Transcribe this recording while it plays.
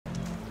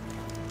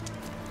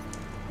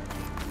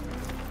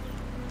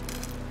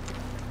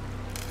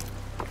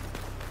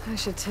I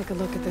should take a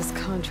look at this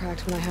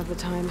contract when I have the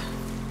time.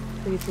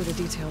 Read through the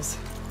details.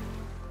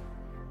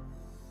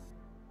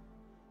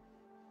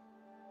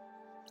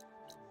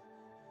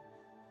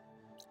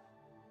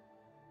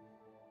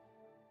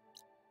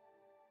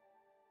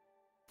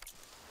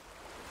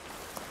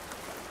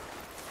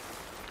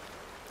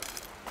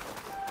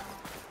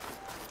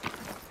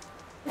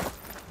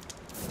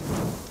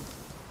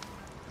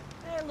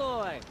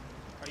 Aloy,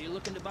 are you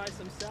looking to buy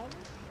some salvage?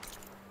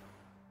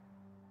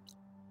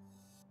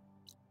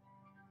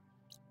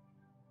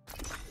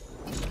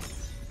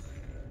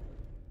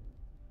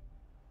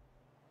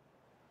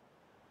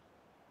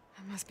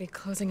 I must be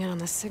closing in on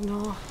the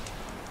signal.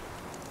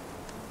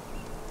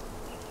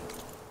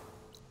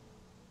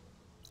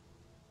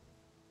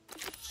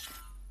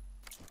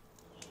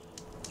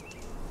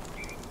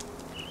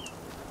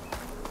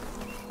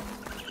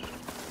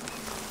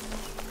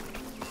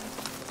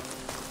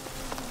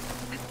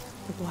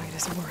 The blight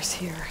is worse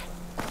here.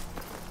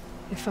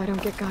 If I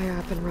don't get Gaia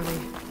up and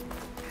running,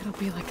 it'll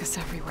be like this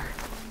everywhere.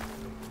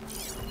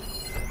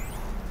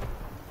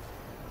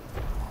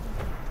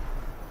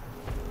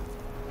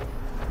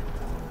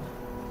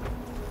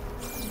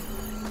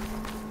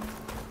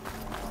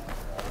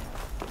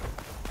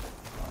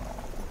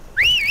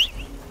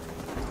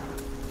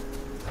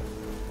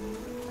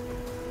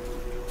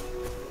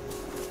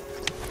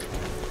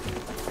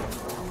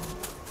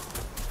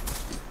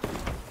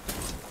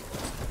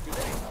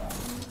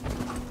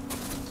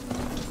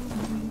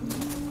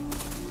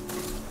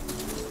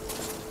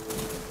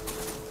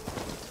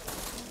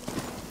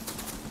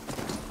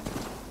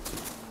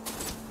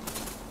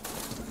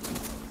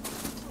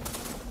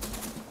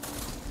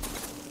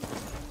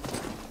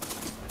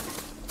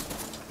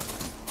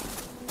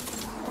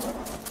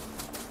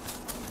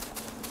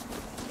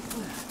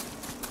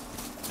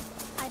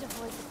 I'd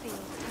avoid the field,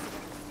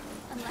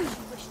 unless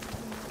you wish to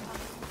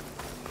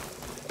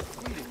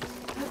bring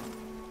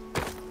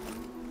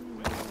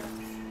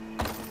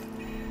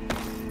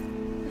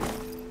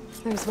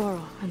the There's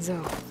Varl and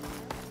Zoe.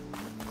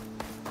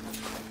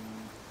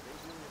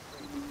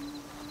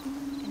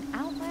 An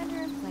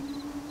outlander like...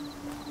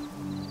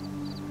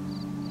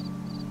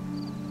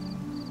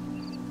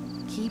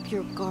 Keep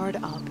your guard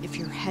up if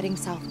you're heading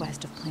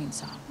southwest of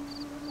Plainsong.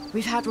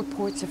 We've had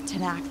reports of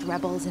Tenakth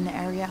rebels in the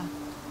area.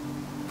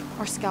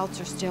 Our scouts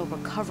are still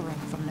recovering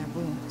from their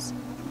wounds.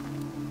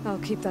 I'll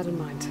keep that in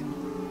mind.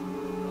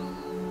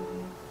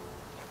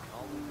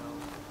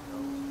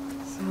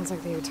 Sounds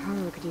like the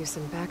Utaru could use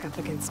some backup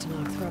against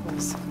Tenakth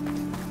rebels.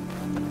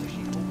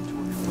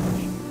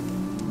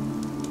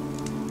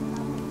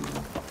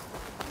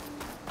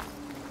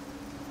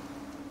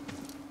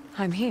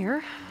 I'm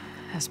here,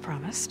 as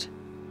promised.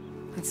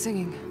 It's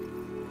singing.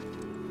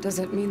 Does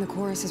it mean the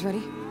chorus is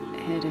ready?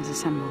 It is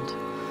assembled.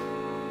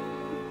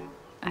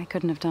 I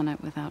couldn't have done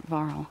it without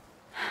Varl.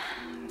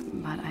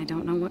 But I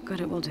don't know what good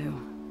it will do.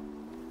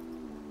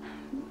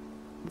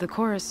 The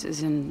chorus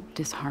is in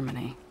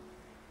disharmony.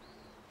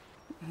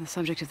 The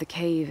subject of the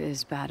cave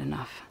is bad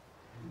enough.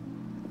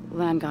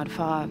 Land God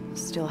Fa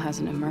still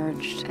hasn't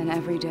emerged, and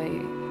every day,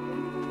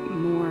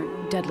 more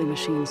deadly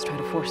machines try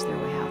to force their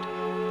way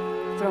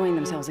out, throwing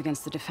themselves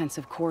against the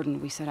defensive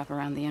cordon we set up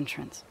around the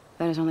entrance.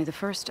 That is only the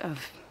first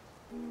of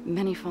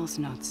many false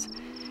notes.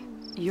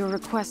 Your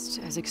request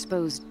has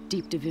exposed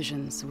deep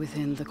divisions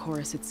within the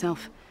chorus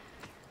itself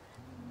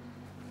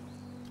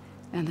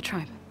and the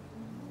tribe.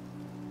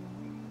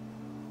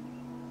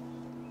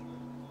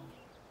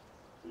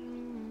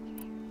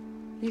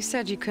 You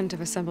said you couldn't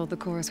have assembled the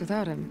chorus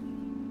without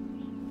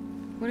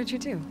him. What did you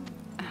do?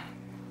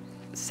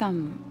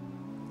 Some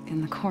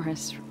in the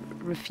chorus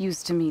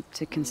refused to meet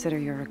to consider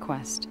your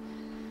request.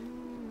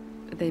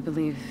 They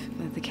believe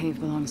that the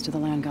cave belongs to the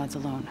land gods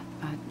alone.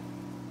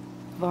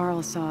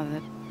 Varl saw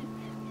that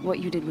what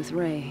you did with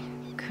Ray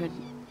could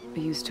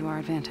be used to our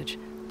advantage.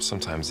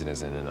 Sometimes it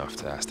isn't enough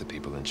to ask the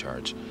people in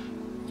charge.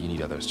 You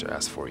need others to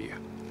ask for you.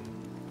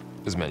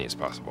 As many as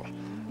possible.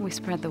 We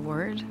spread the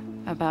word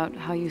about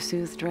how you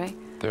soothed Ray.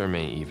 There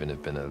may even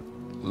have been a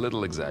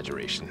little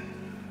exaggeration.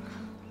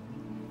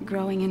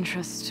 Growing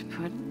interest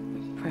put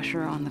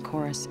pressure on the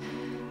chorus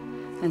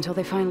until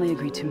they finally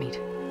agreed to meet.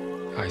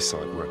 I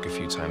saw it work a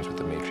few times with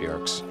the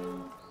matriarchs.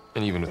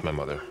 And even with my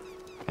mother.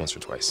 Once or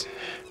twice.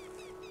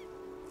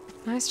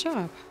 Nice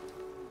job.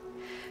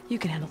 You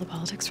can handle the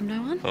politics from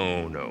now on?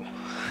 Oh, no.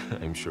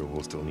 I'm sure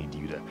we'll still need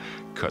you to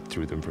cut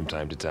through them from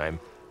time to time.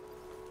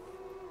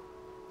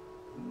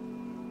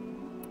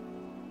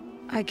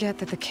 I get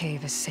that the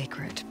cave is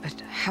sacred,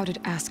 but how did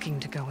asking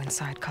to go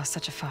inside cause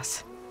such a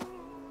fuss?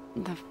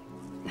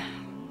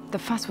 The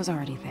fuss was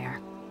already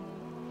there.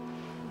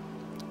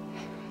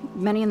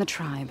 Many in the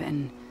tribe,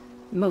 and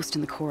most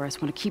in the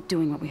chorus, want to keep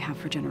doing what we have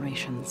for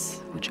generations,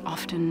 which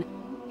often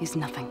is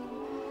nothing.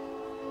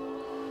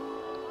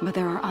 But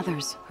there are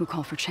others who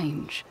call for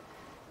change,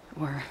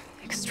 or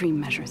extreme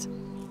measures.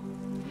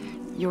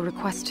 Your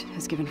request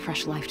has given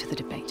fresh life to the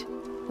debate.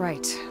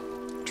 Right.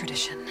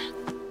 Tradition.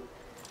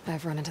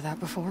 I've run into that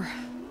before.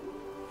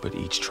 But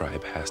each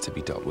tribe has to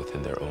be dealt with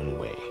in their own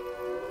way.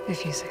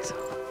 If you say so.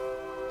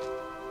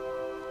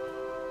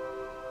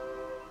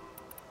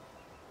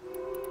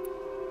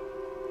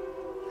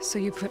 So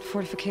you put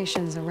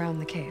fortifications around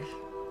the cave?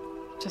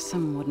 Just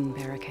some wooden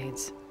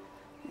barricades.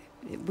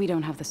 We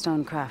don't have the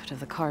stonecraft of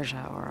the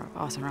Karja or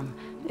Oseram.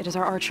 It is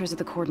our archers at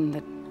the cordon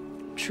that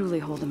truly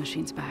hold the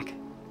machines back.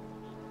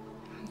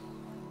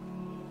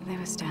 They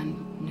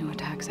withstand new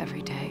attacks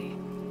every day.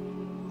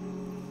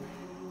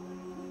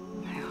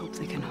 I hope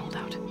they can hold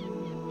out.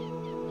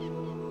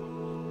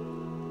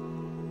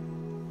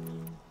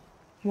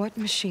 What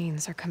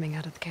machines are coming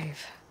out of the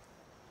cave?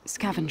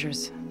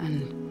 Scavengers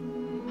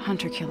and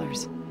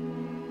hunter-killers.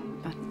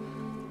 But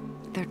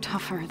they're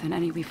tougher than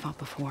any we fought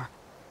before.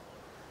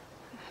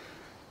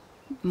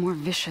 More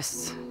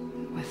vicious,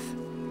 with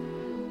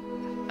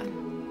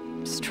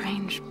a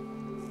strange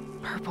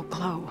purple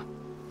glow.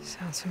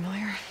 Sounds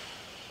familiar.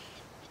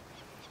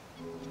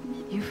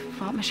 You've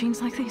fought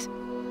machines like these?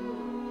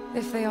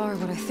 If they are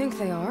what I think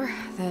they are,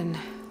 then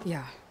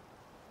yeah.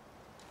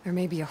 There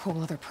may be a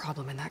whole other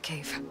problem in that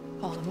cave.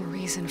 All the more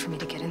reason for me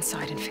to get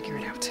inside and figure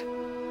it out.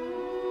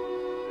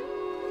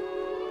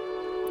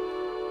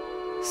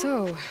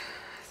 So,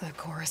 the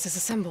chorus is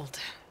assembled.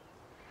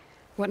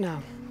 What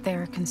now?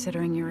 They're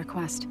considering your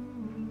request.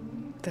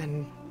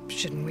 Then,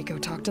 shouldn't we go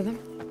talk to them?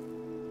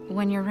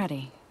 When you're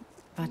ready.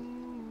 But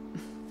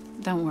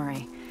don't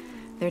worry.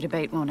 Their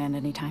debate won't end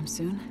anytime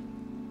soon.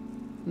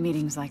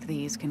 Meetings like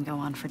these can go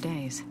on for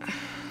days.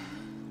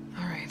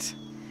 All right.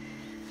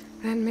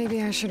 Then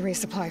maybe I should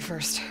resupply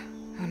first.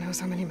 Who knows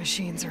how many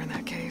machines are in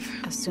that cave?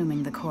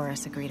 Assuming the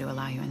chorus agree to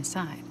allow you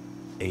inside.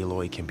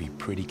 Aloy can be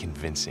pretty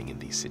convincing in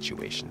these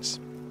situations.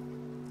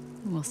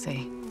 We'll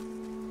see.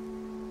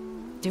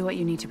 Do what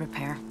you need to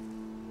prepare.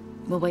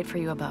 We'll wait for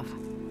you above,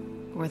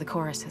 where the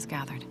chorus has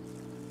gathered.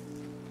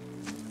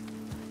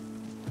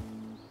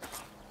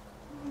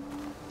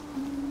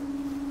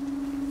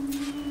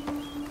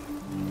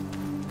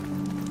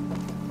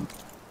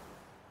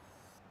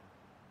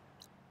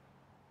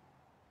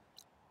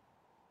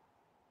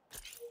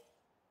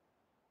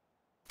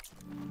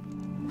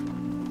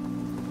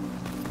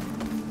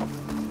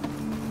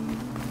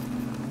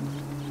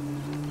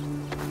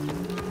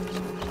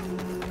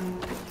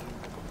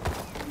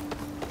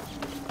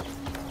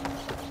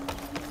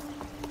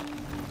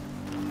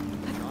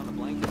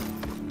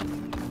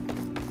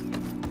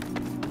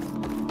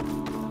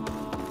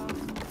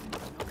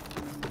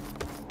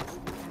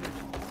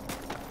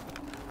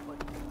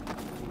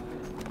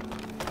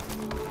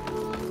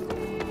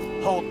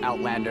 Halt,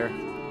 Outlander.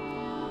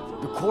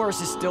 The chorus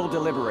is still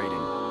deliberating.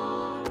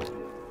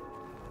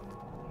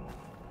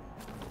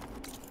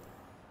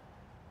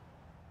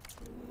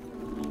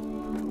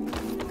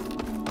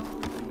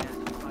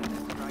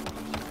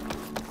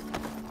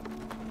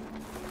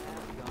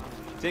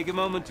 Take a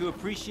moment to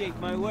appreciate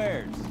my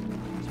wares,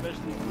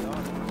 especially the art.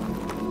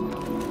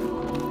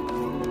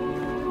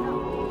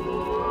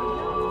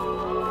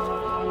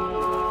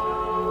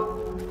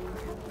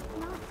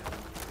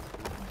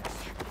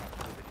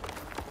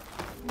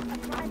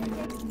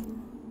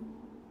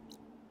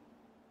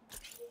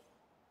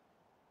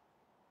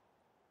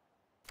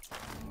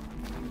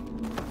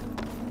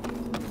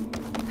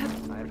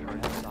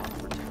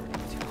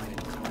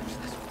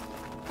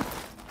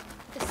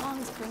 The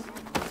song's great.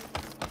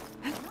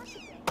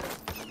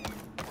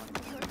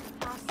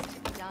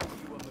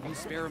 Can you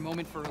spare a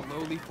moment for a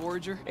lowly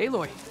forager?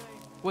 Aloy,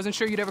 wasn't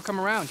sure you'd ever come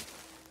around.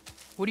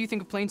 What do you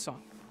think of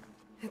Plainsong?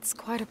 It's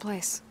quite a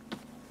place.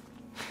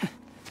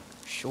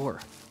 Sure.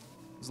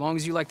 As long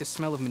as you like the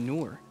smell of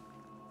manure.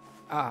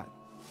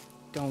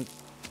 Don't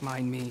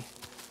mind me.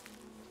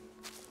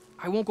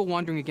 I won't go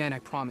wandering again, I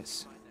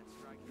promise.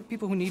 There are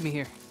people who need me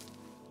here.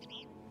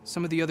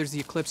 Some of the others the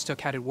Eclipse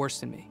took had it worse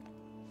than me.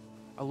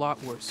 A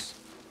lot worse.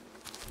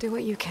 Do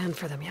what you can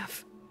for them,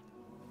 Yev.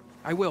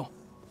 I will.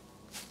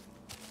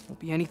 Won't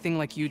be anything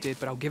like you did,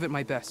 but I'll give it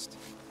my best.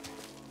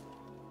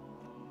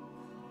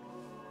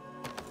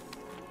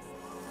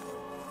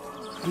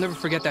 I'll never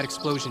forget that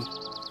explosion.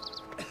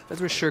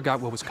 Ezra sure got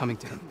what was coming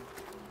to him.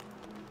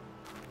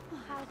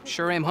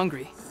 Sure am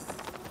hungry.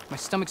 My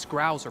stomach's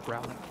growls are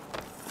growling.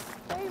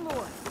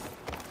 Aloy!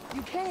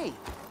 You came!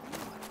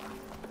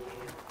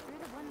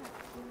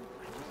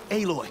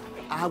 Aloy,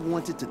 I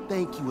wanted to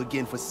thank you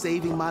again for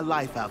saving my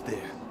life out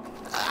there.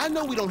 I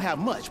know we don't have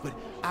much, but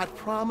I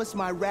promise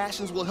my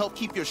rations will help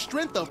keep your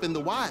strength up in the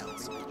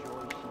wilds.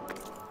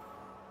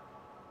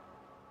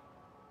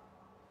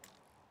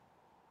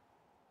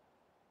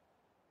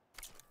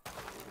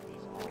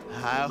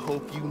 I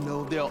hope you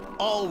know there'll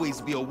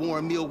always be a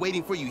warm meal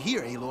waiting for you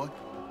here, Aloy.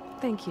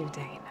 Thank you,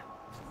 Dane.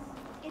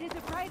 It is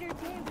a brighter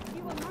day with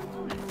you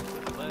among us.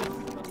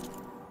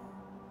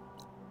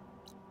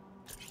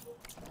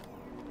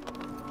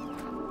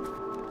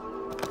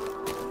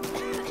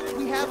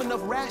 We have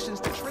enough rations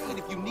to trade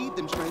if you need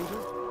them, stranger.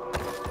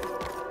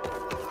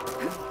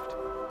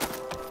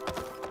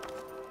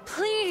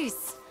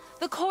 Please!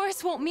 The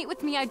chorus won't meet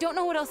with me. I don't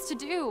know what else to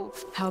do.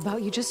 How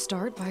about you just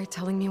start by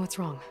telling me what's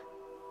wrong?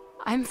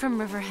 I'm from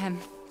Riverhem,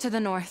 to the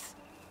north.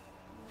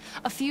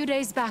 A few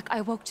days back,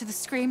 I woke to the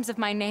screams of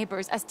my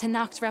neighbors as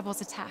Tenakth's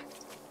rebels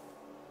attacked.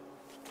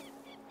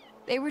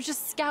 They were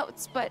just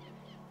scouts, but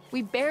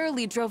We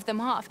barely drove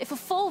them off. If a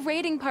full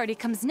raiding party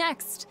comes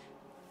next...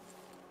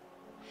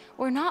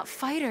 We're not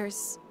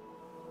fighters.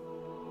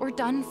 We're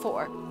done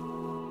for.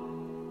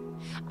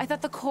 I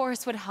thought the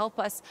chorus would help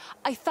us.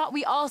 I thought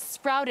we all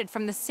sprouted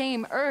from the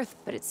same earth,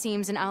 but it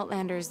seems an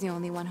Outlander is the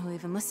only one who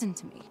even listened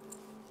to me.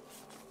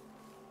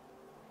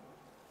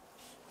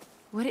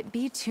 Would it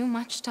be too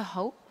much to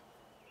hope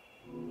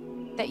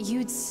that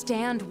you'd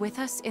stand with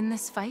us in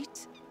this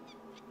fight?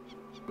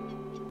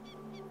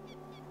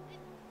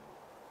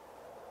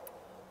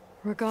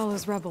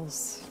 Regalla's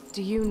rebels.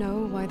 Do you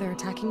know why they're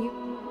attacking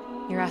you?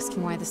 You're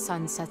asking why the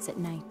sun sets at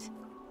night.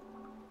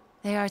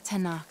 They are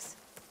Tenakth.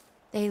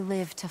 They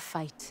live to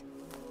fight.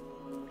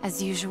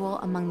 As usual,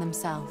 among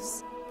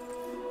themselves.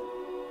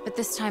 But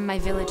this time my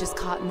village is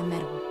caught in the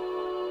middle.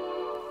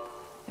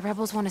 The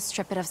rebels want to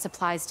strip it of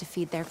supplies to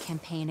feed their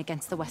campaign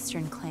against the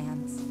Western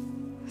clans.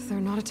 If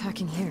they're not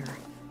attacking here,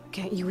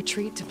 can't you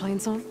retreat to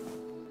Plainsong?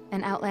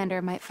 An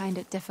Outlander might find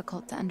it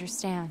difficult to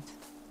understand.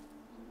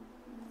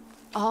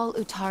 All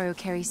Utaru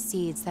carry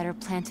seeds that are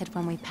planted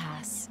when we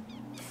pass.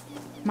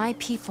 My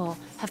people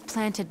have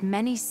planted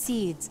many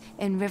seeds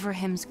in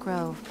Riverhymn's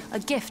Grove, a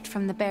gift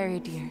from the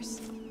Buried Years,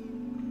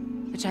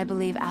 which I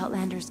believe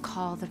Outlanders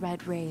call the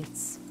Red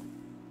Raids.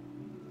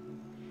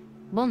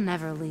 We'll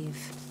never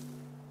leave.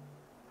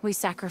 We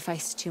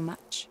sacrificed too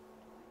much.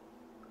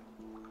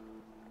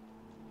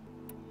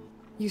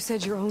 You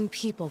said your own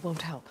people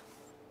won't help.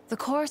 The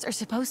Chorus are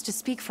supposed to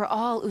speak for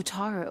all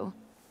Utaru,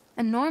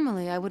 and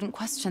normally I wouldn't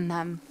question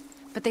them,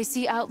 but they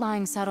see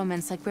outlying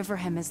settlements like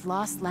Riverhymn as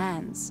lost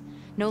lands,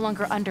 no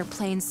longer under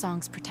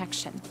Plainsong's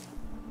protection.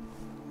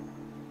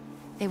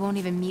 They won't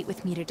even meet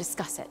with me to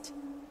discuss it.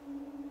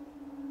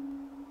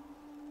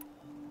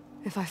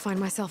 If I find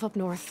myself up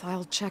north,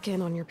 I'll check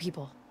in on your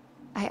people.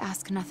 I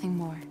ask nothing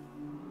more.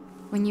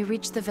 When you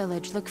reach the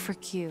village, look for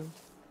Q.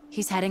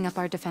 He's heading up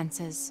our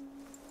defenses.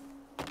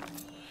 Because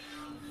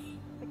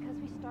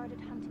we started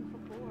hunting for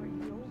boar in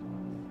the old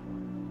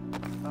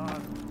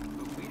but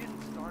we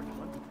didn't start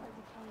hunting.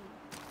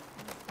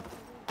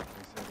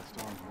 They say the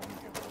storm won't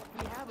give up.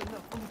 We have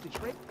enough food to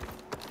trade.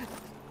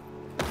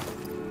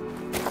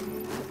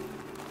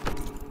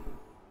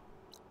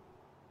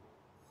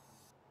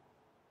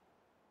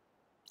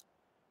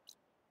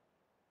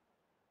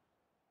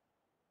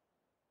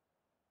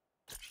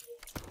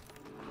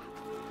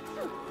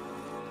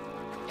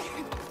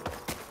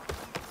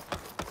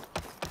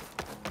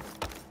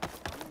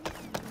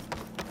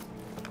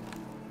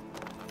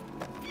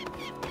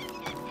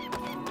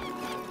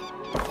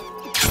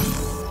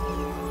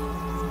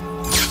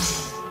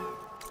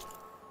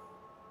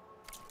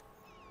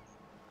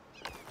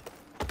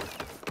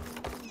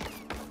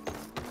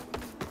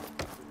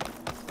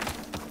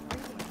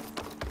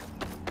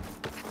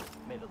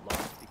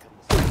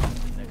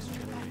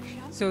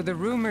 So the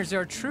rumors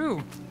are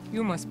true.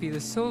 You must be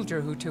the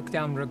soldier who took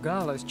down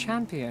Regalla's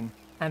champion,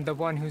 and the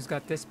one who's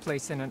got this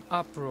place in an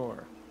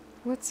uproar.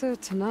 What's a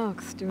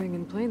Tenakth doing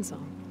in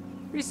Plainsong?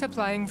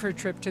 Resupplying for a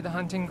trip to the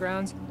hunting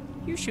grounds?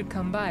 You should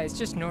come by, it's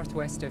just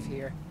northwest of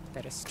here.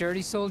 Bet a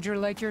sturdy soldier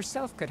like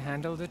yourself could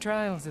handle the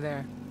trials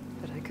there.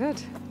 But I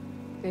could.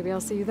 Maybe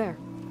I'll see you there.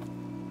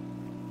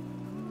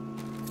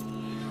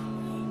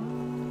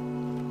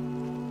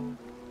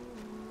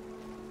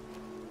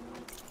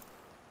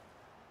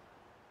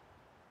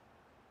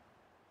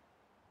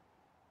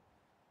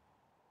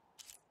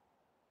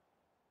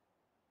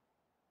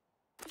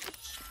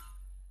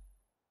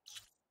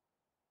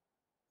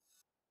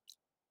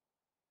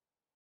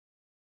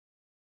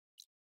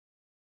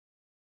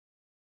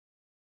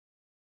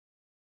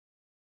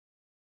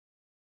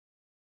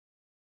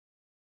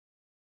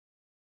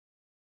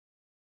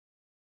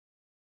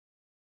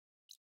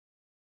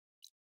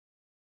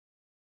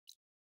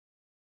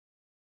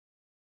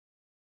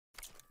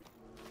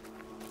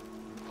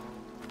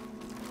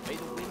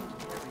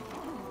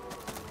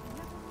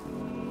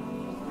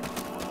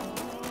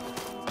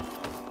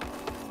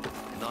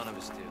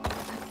 Anonymous do.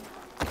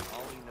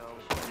 All we know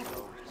is we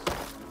know.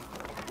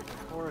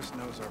 The Chorus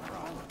knows our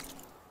problem.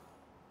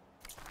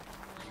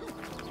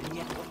 And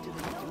yet, what do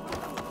they do?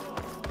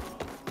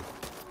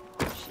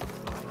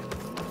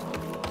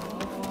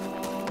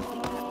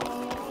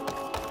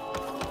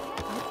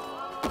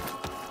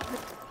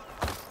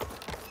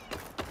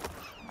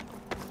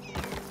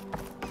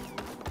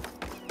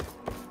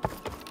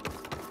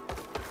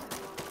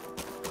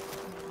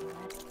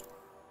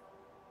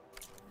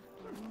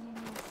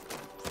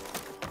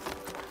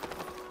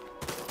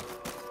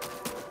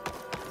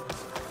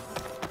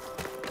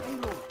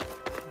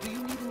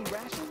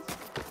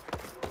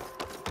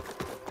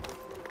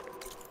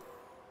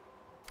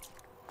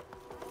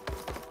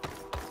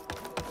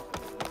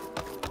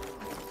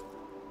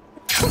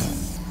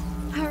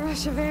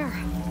 Rush of air.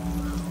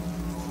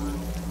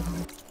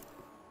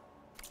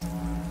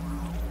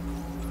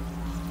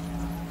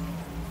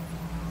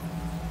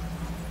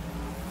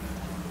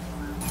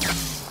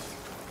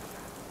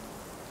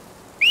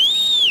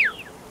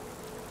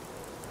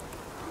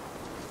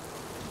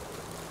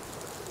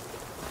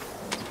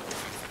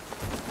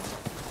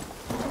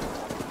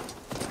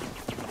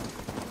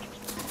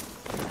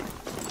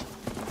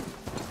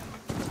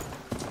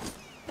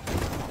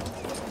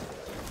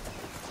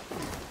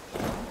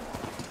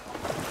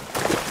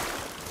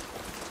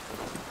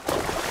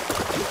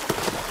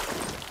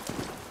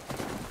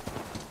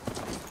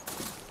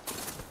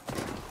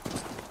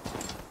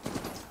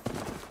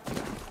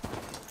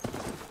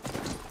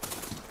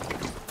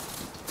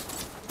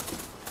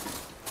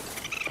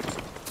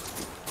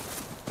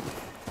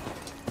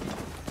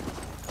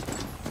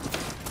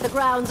 The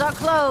grounds are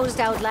closed,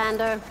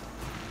 Outlander.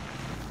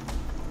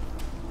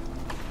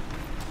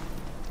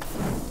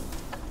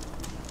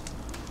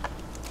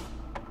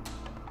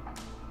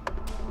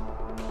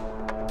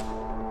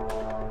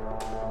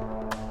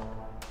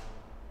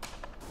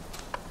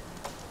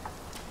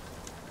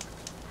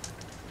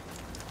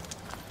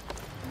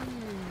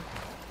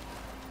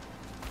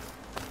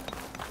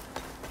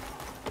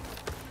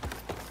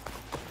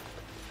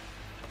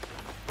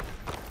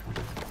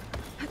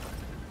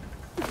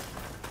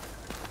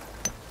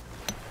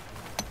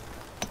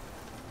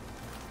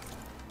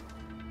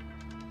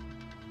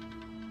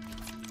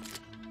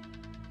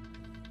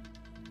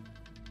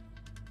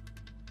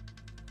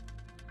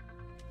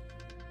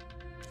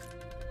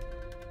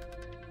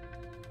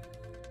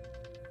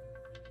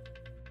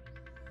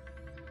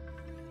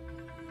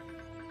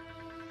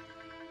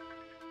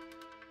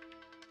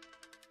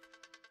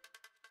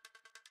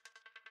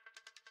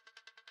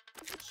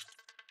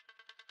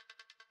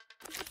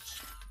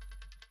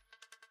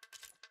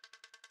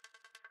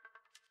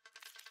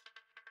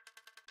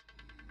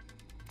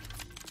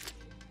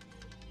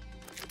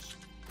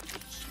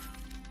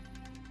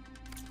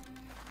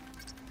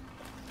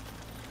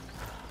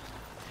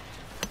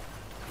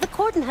 The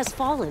Cordon has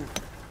fallen.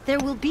 There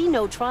will be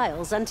no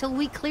trials until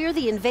we clear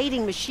the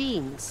invading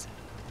machines.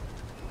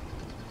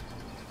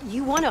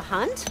 You want to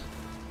hunt?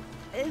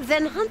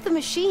 Then hunt the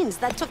machines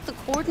that took the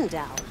Cordon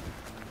down.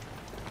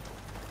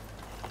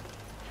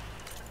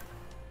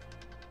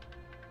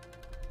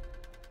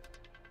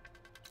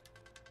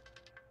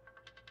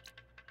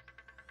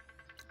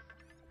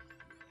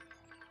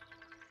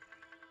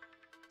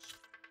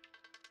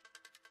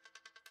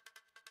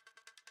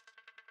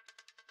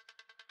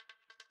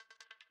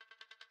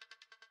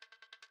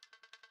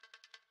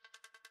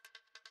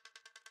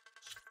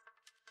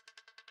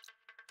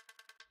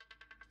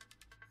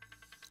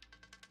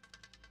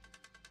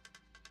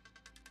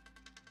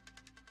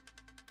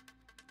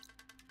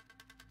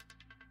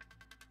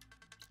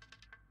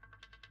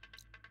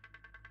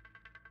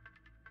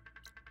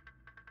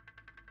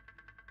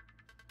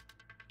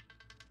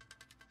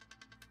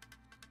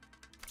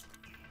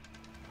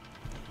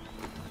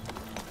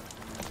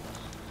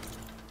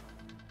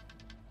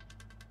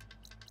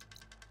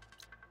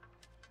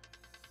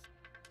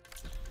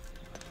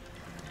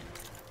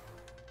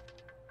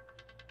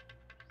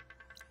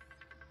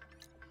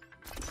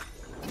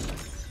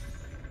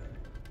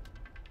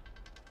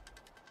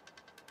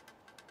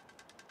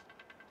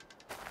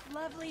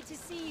 Lovely to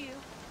see you.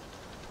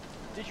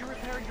 Did you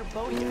repair your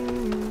bow yet?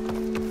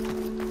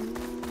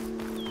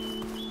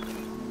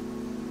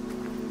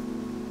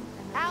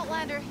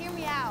 Outlander, hear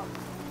me out.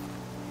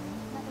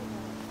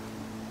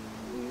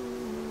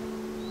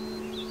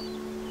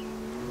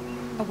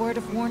 A word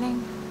of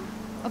warning.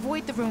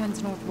 Avoid the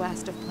ruins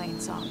northwest of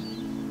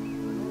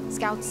Plainsong.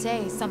 Scouts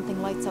say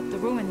something lights up the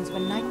ruins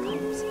when night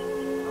comes.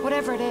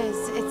 Whatever it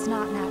is, it's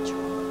not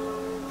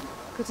natural.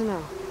 Good to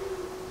know.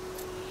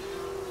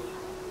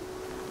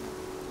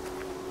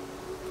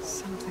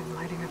 Something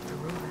lighting up the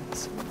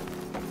ruins.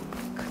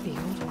 Could be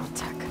old world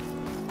tech.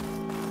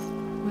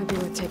 Might be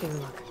worth taking a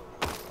look.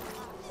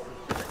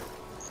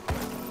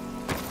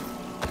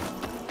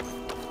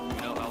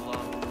 You know how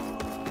long?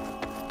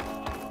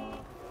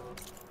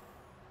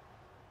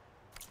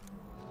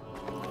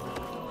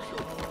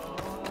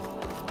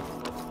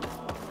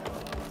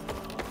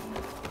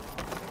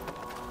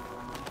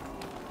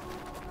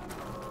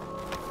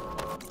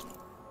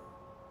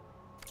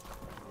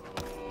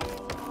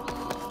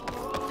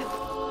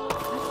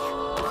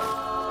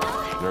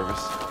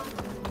 Nervous?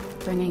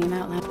 Bringing him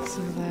out now.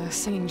 So the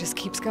singing just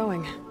keeps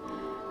going.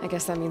 I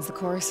guess that means the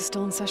chorus is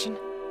still in session?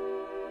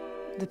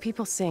 The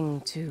people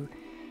sing to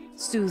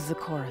soothe the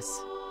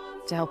chorus,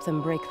 to help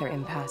them break their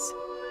impasse.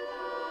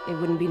 It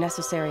wouldn't be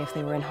necessary if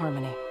they were in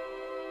harmony.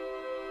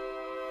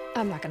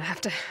 I'm not gonna have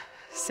to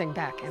sing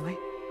back, am I?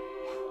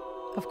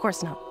 Of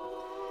course not.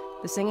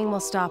 The singing will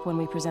stop when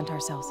we present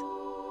ourselves.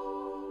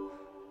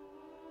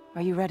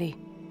 Are you ready?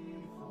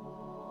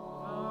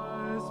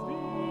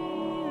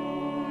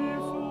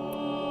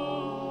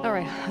 All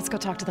right, let's go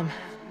talk to them.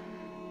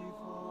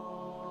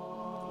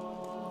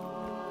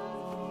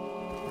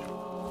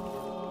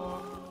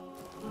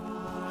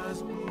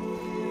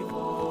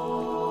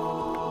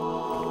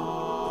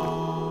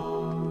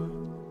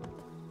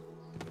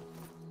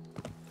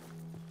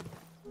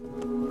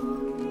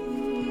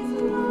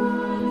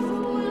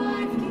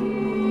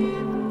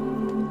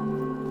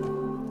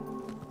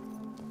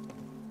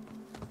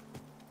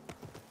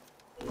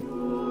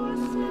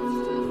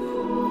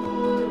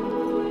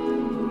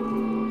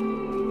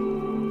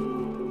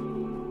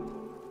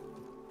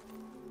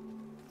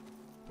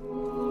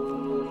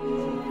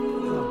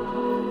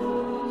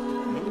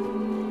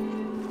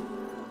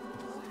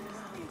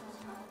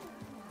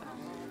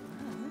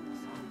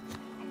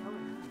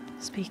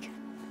 Speak.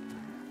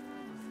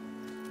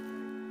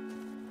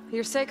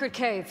 Your sacred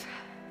cave.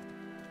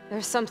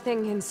 There's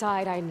something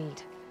inside I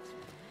need.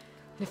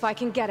 If I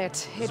can get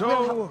it, it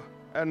will Zoe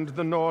and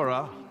the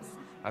Nora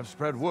have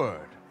spread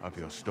word of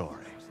your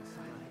story.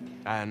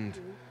 And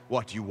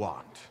what you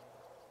want.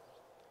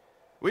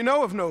 We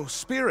know of no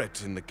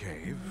spirit in the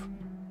cave.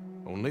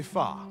 Only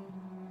Fa,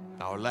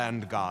 our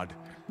land god,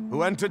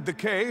 who entered the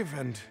cave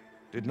and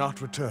did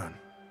not return.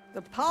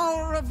 The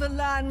power of the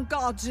land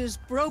gods is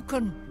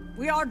broken.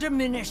 We are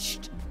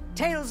diminished.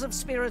 Tales of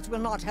spirits will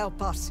not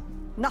help us.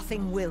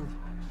 Nothing will.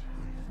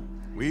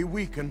 We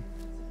weaken.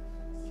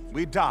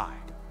 We die.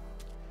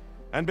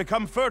 And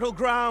become fertile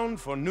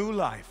ground for new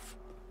life.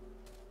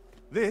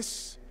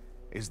 This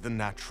is the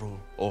natural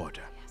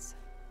order. Yes.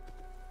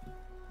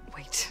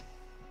 Wait.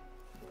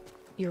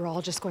 You're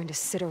all just going to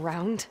sit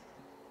around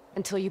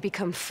until you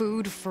become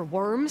food for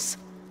worms?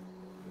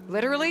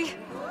 Literally?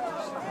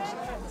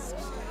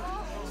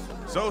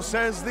 So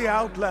says the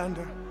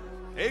Outlander,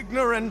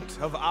 ignorant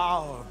of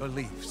our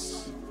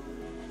beliefs.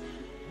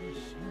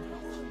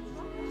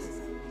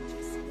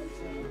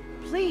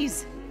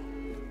 Please.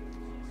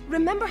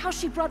 Remember how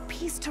she brought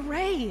peace to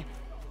Ray.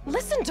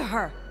 Listen to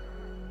her.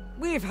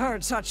 We've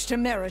heard such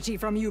temerity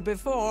from you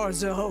before,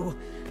 Zoe.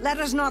 Let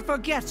us not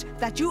forget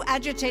that you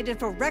agitated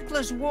for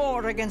reckless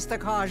war against the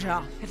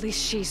Carja. At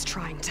least she's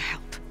trying to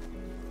help.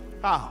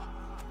 How?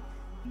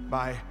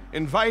 By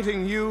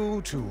inviting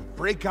you to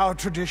break our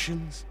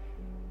traditions?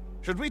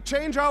 Should we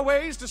change our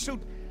ways to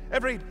suit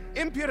every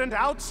impudent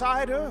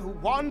outsider who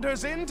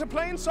wanders into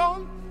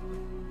Plainsong?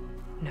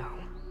 No.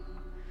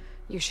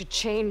 You should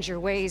change your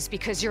ways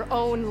because your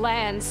own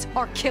lands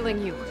are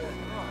killing you.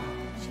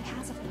 She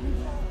has a point.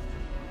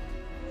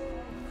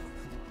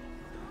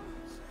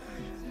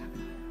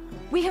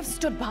 We have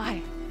stood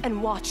by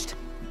and watched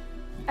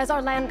as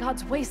our land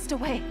gods waste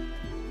away.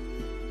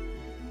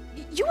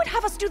 You would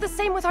have us do the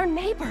same with our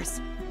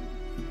neighbors,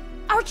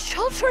 our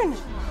children.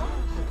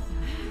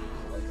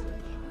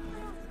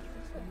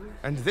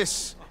 And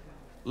this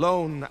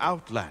lone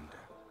outlander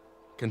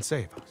can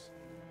save us.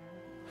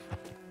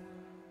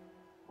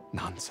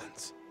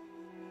 Nonsense.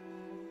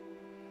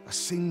 A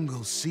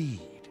single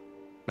seed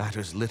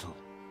matters little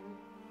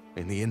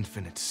in the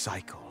infinite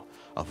cycle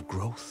of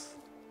growth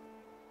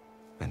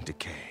and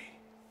decay.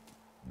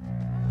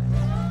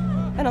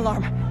 An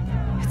alarm.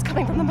 It's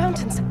coming from the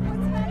mountains.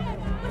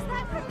 Was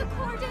that from the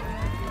Corden?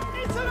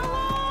 It's an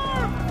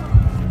alarm!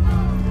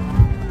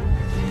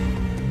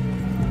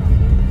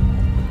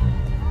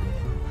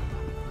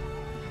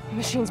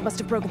 Machines must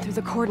have broken through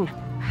the cordon.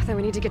 Then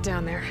we need to get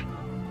down there.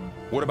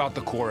 What about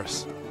the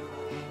chorus?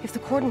 If the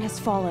cordon has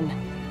fallen,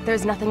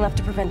 there's nothing left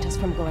to prevent us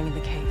from going in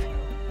the cave.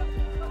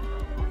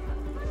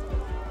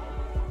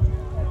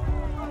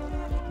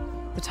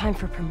 The time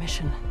for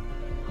permission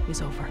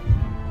is over.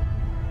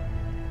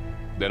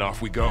 Then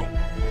off we go.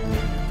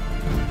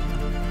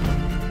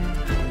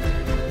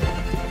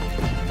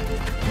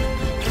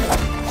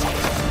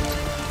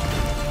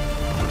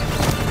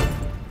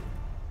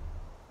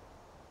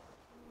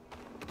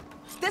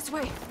 This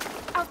way!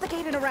 Out the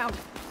gate and around!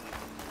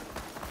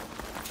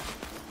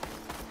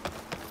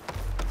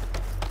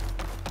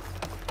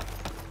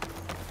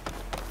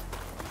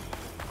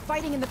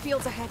 Fighting in the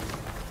fields ahead.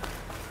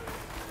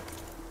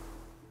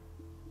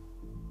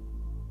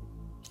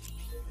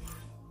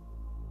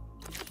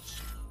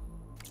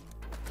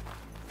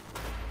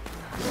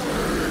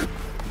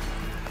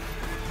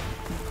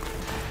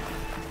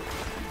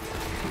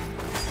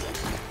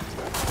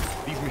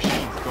 These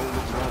machines don't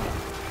look normal.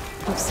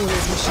 I've seen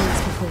these machines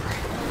before.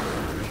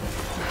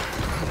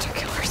 Hunter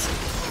killers.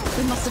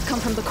 They must have come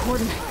from the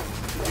cordon.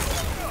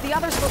 The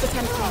others will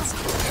defend things.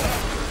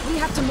 We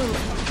have to move.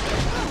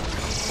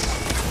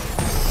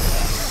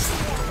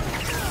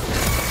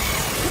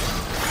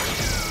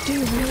 Do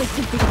you really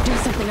think we can do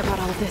something about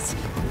all of this?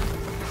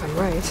 If I'm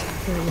right,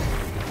 then...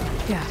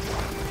 yeah.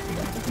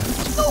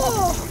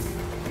 Oh!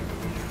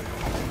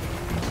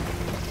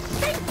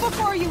 Think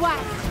before you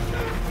act!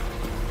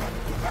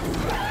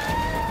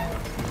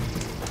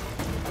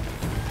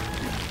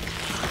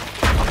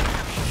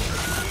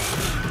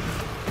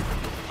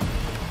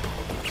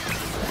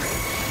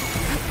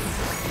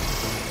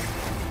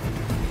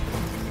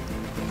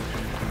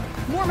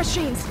 More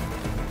machines!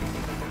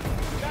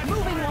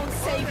 Moving won't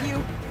save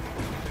you!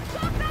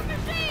 Stop that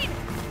machine!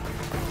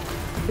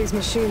 These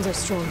machines are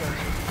stronger,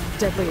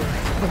 deadlier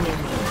than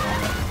normal.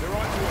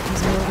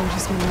 There's more than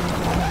just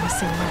one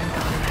missing land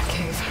god in that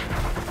cave.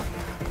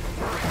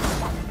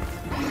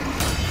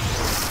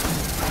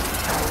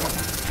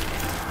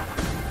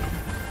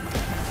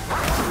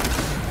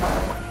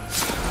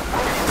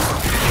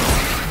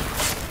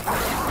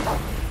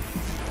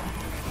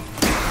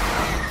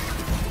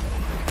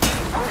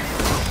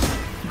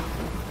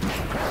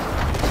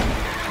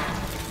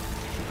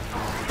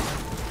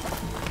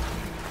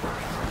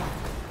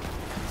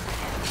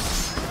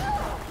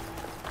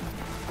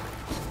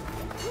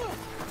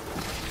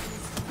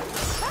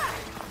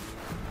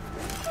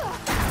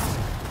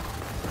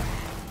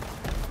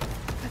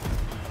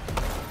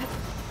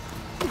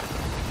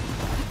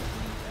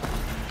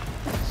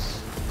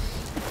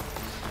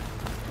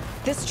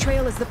 This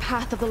trail is the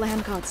path of the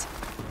land gods.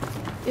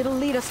 It'll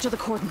lead us to the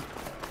cordon.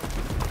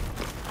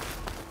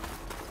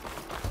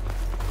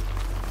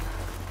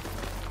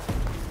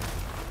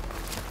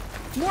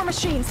 More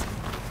machines!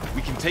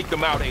 We can take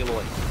them out,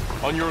 Aloy.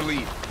 On your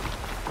lead.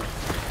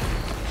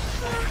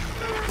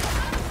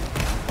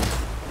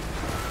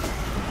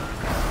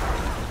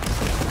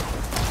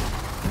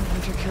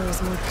 There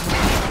is more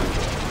coming.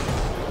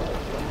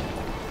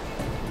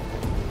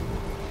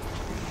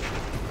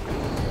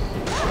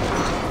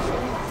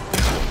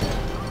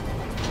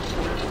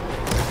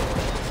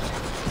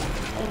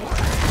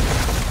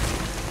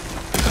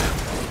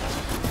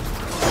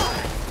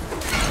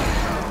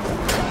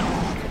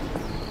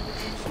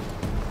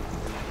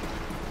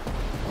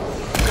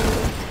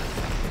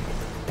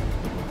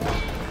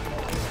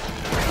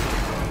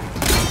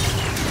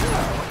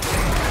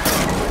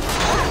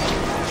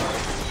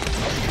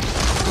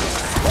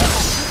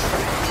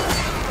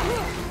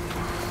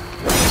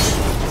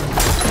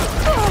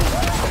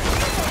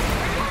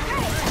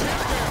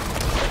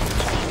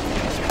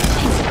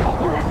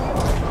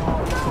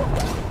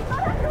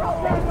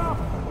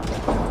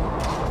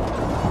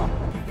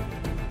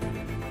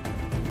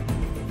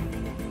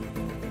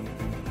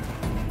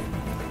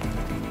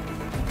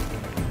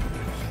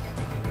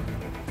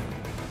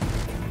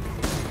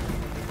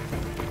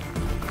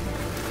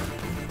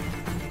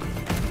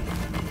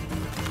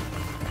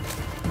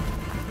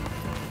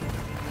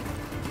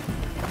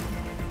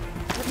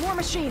 More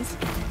machines.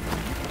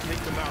 Take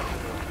them out.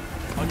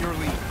 On your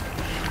lead.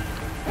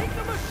 Take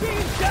the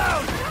machines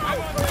down!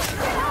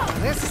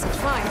 This isn't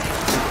fine.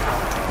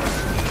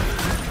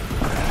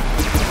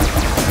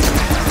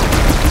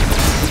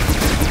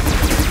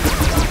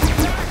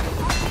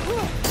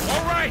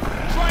 All right,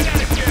 try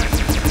that again.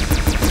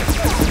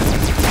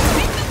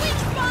 Take the weak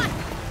spot.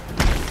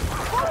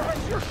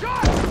 Focus your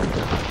shot.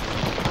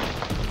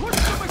 Push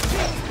the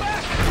machines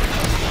back.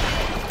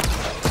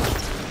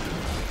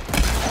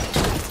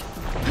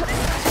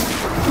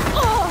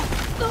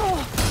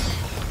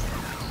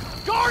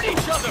 Guard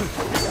each other.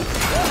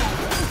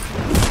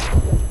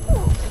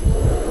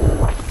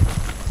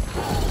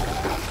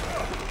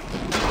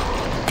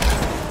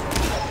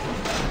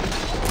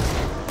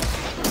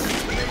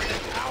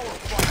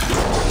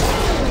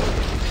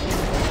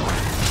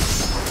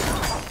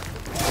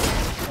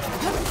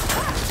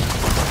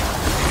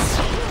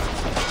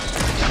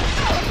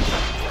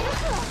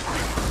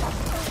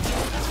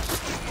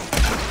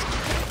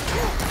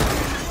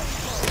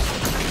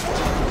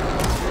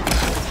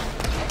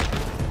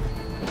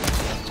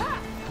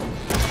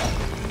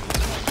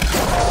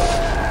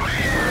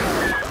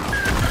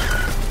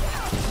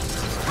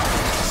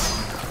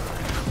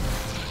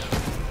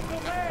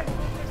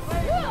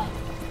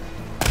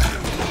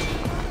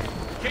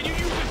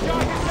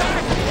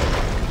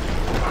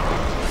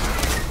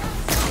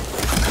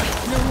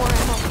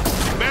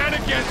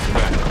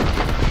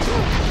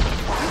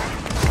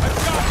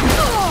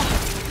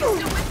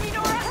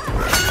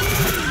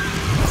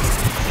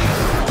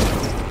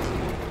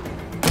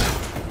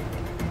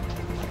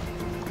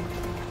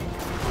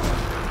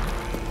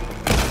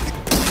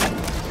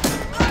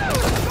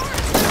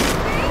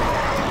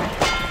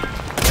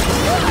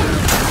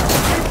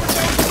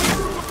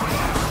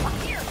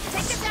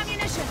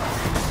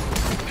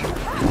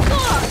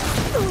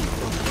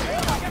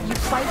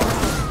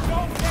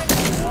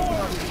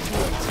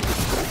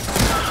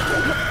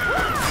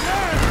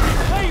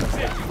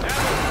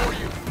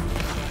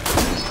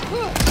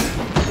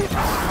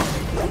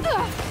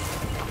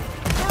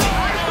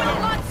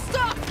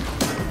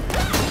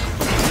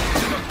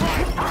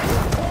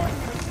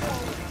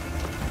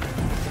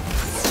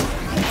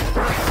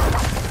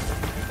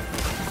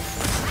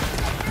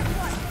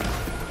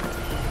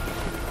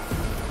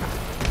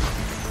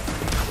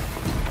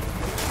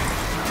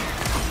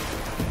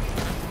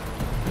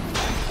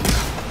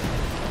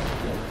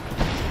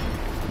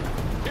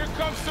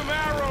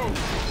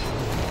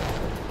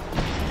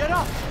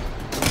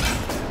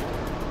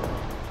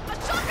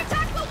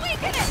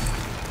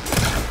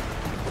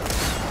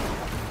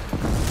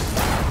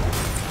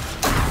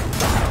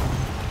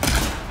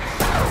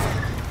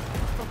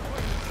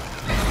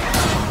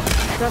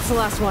 That's the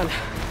last one.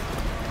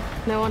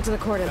 Now onto the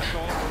cordon.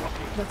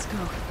 Let's go.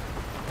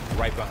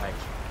 Right behind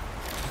you.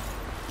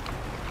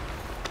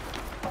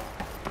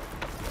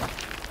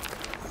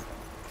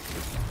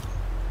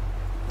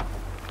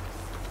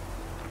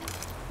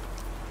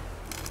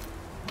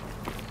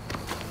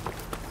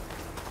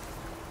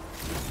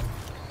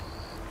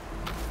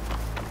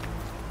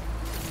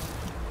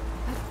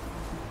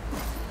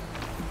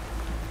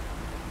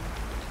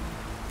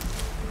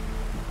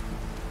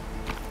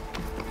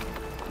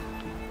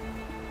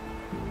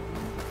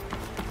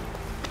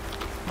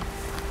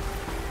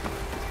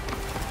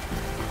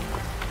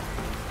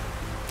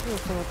 I'll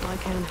fill up I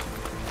can.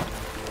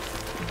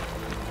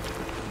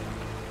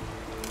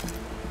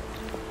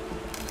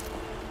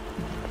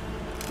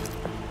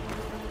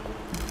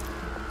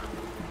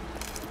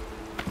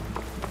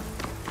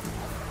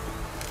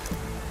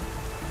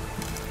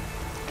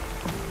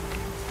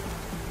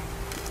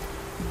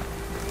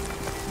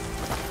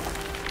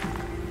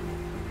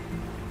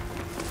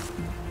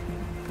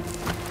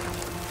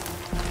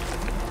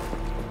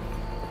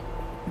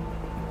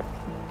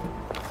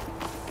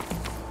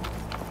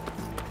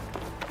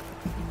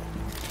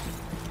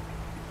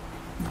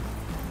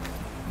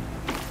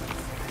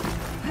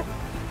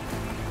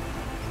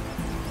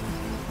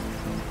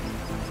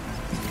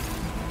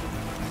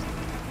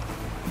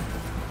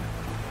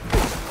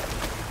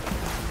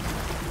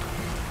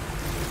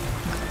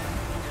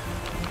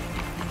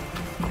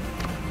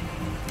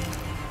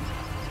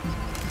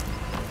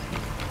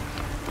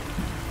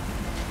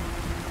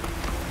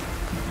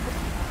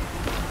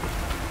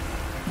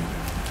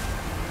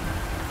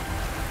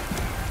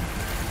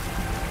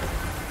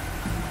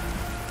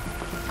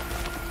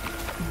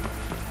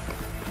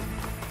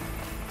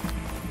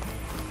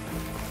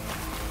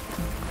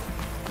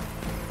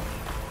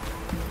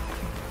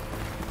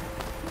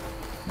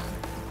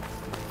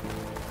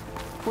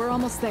 We're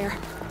almost there.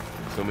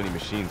 So many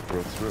machines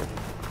broke through.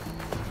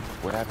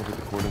 What happened to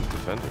the Cordon's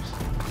defenders?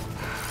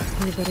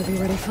 We better be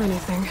ready for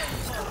anything.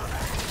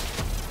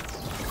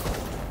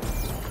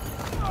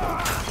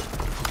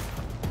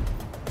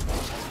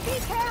 Be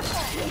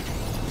careful!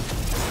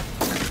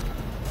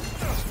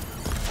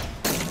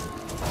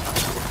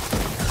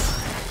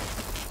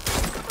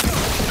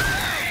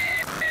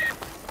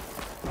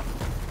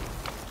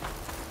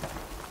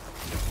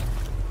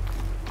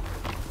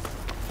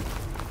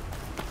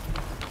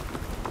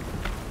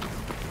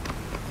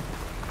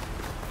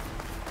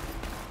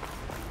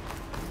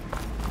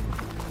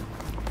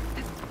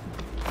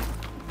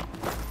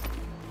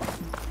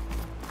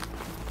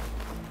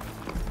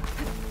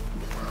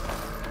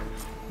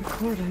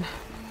 Cordon.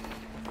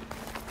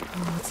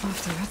 All that's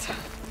left of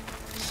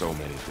it. So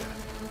many dead.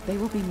 They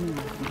will be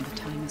moved when the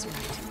time is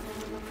right.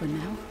 For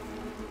now,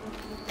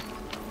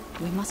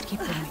 we must keep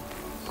going.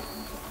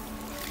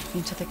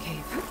 Into the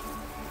cave.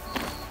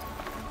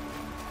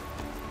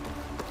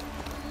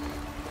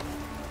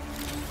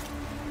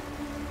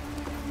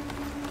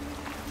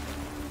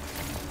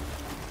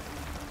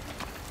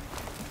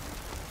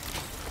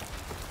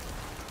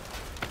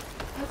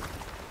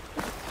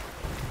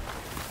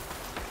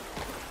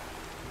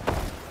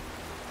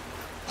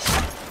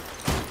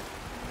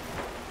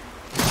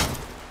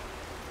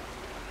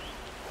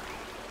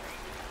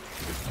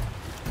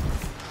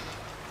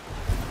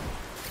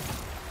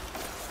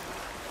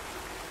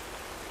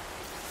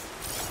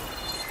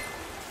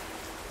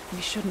 We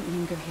shouldn't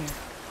linger here.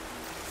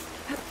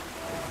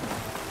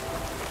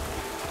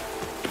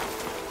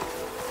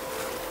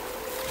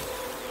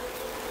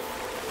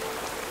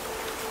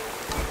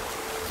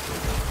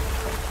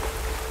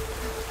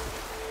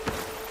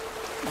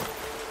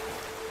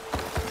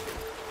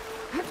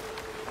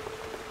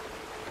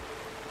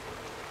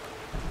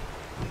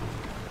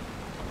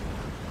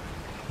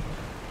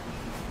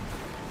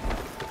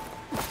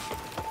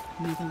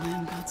 May the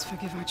land gods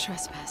forgive our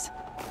trespass.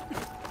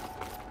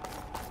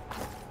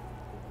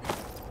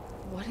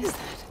 What is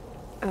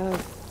that? A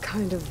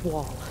kind of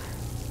wall.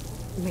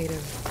 Made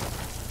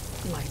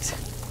of light.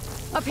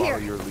 Up here!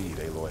 Follow your lead,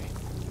 Aloy.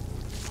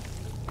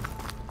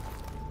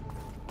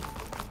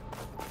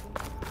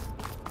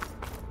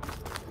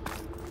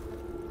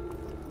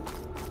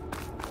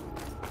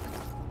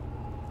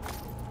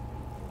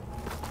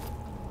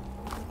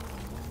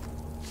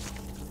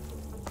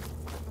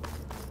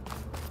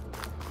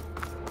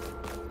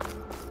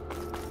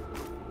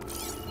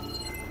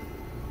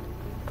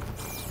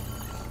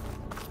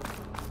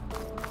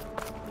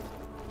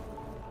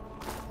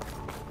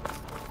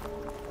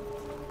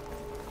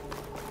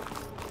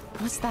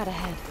 What's that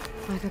ahead?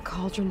 Like a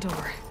cauldron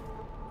door.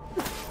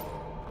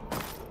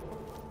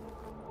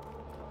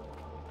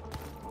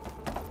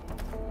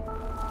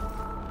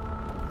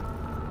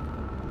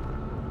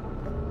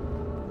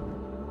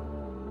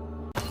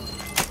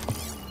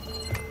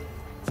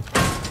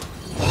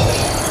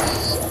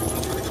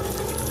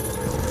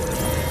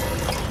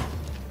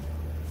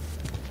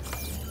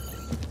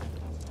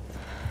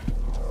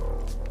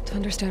 To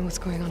understand what's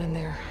going on in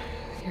there,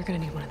 you're gonna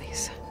need one of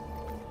these.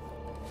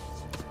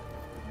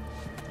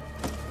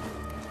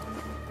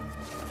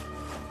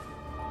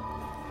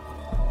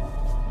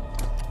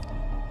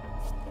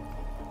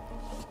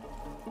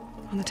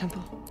 On the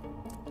temple.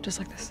 Just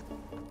like this.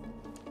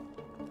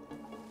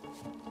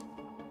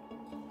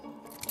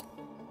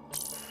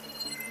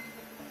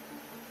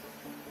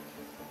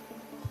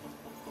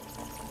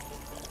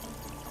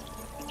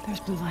 There's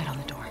blue light on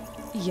the door.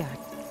 Yeah,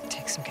 it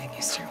takes some getting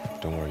used to.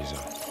 Don't worry, Zoe.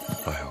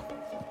 I help.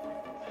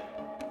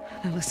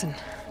 Now listen.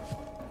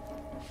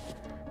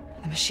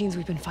 The machines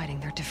we've been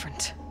fighting, they're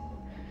different.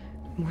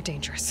 More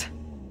dangerous.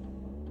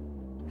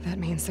 That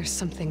means there's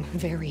something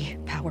very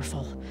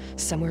powerful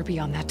somewhere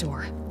beyond that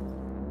door.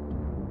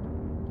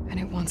 And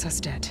it wants us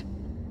dead.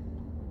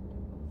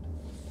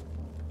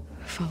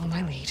 Follow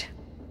my lead.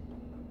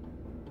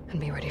 And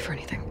be ready for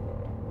anything.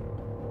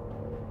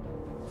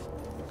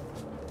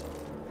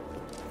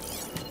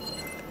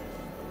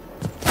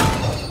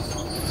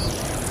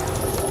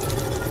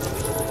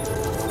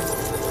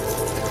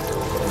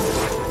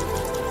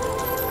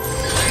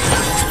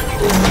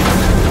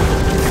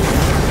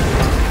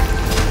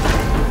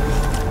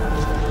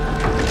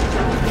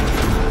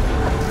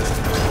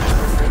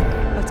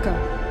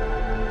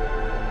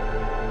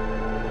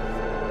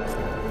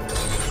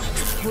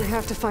 We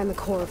have to find the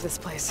core of this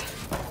place.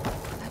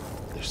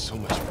 There's so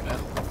much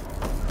metal.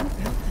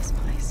 Who built this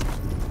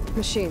place?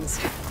 Machines.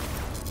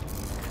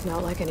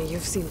 Not like any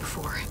you've seen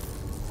before.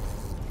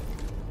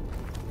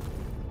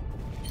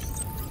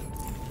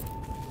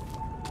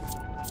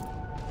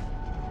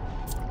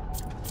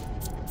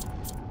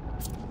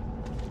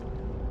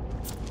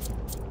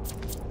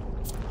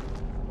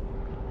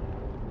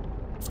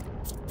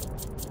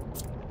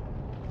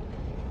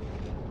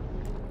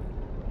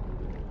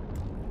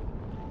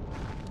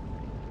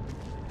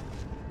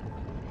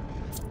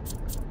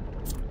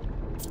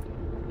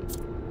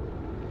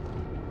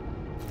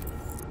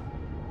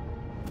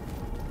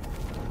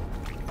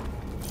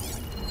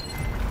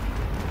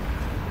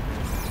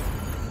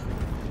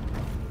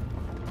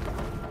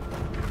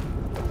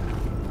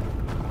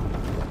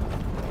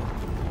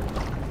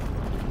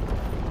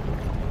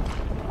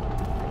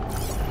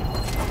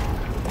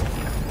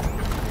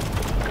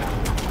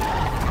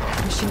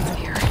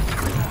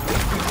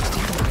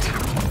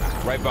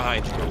 right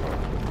behind you.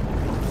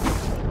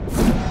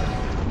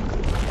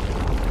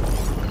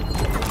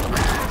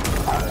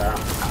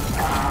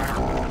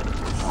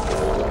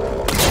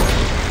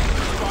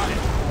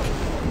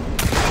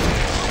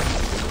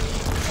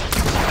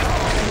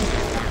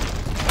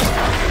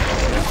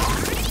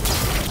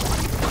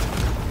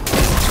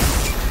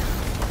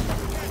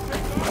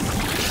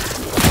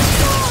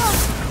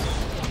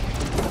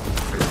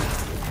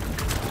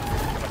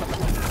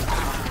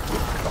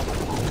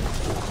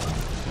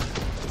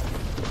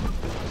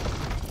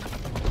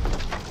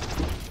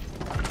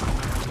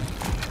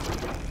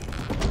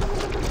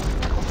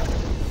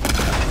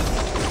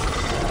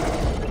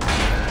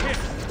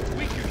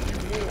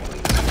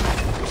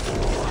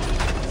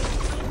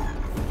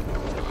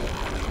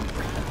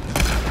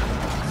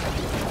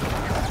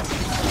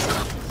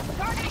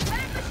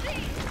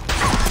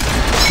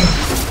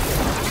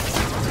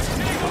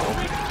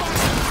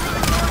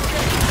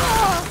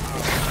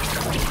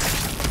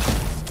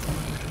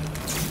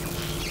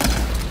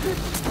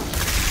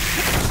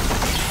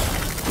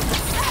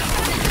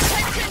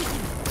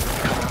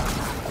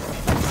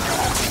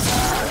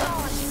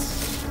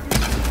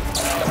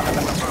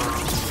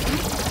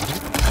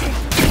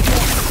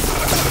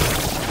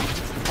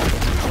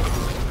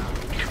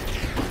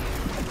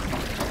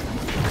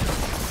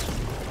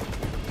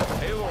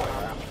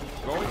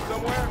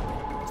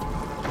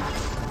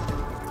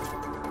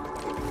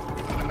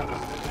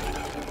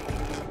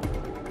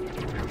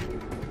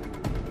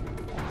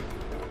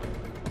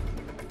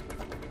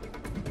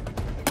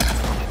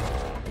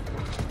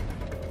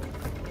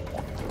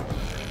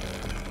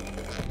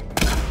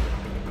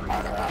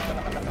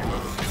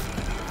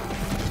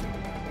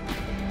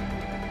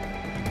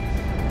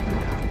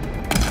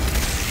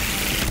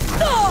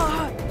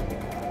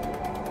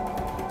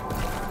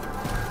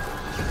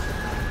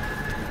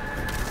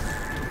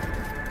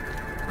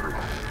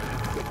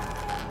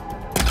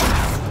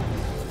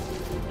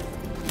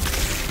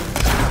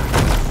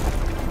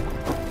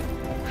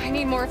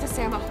 More of this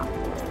ammo.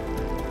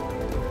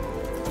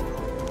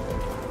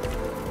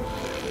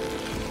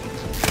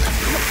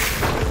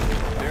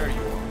 There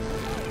you are.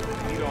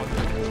 Lead on.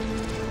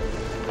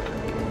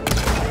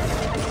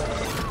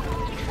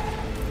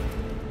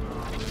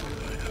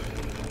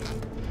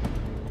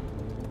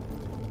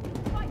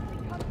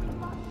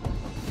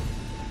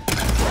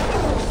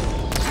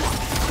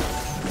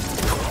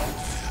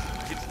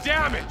 It's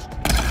damaged!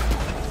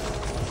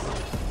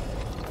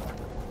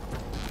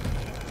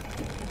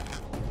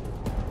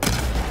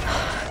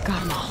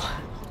 Got them all.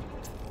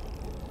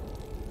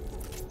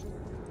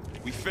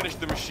 We finished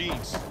the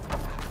machines.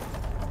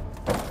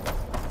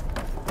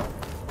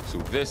 So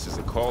this is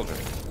a cauldron,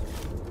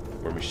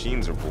 where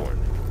machines are born.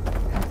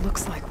 It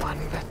looks like one,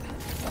 but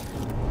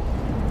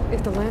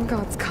if the land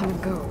gods come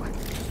and go,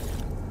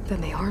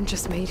 then they aren't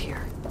just made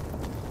here.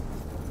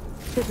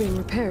 They're being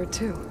repaired,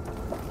 too.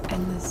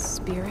 And the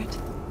spirit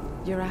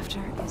you're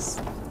after is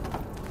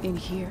in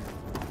here?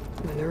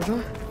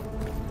 Minerva?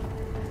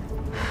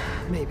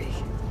 Maybe,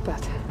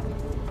 but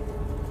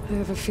I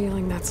have a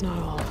feeling that's not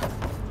all.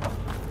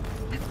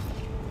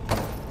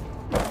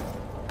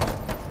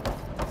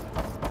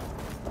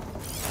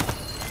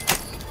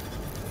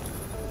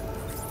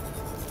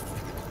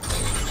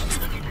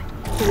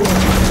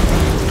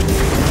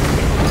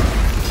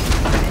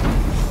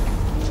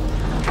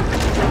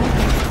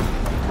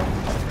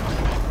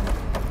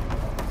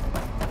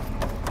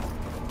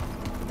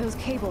 Those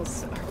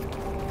cables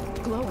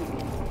are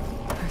glowing.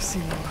 I've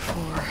seen them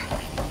before.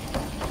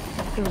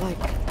 They're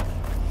like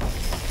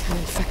an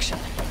infection.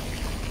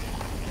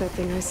 That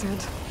thing I said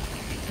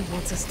that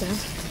wants us dead?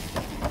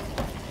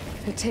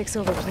 It takes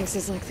over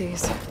places like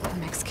these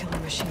and makes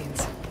killing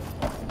machines.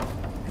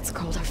 It's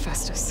called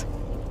Hephaestus.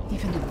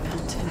 Even the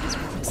mountain is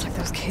moving. It's like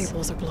those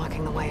cables are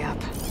blocking the way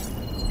up.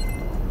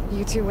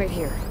 You two wait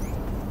here.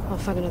 I'll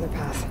find another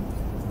path.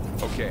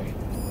 Okay.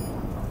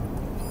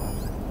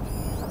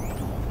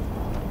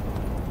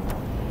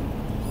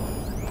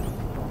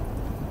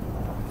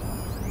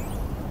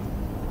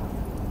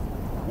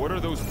 What are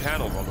those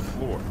panels on the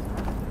floor?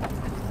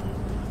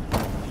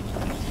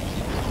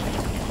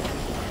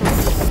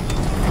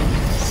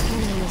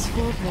 Standing on this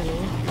floor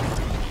panel,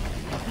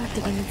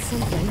 activated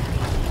something.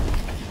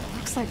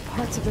 Looks like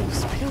parts of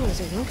those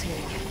pillars are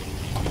rotating.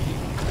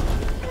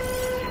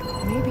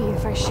 Maybe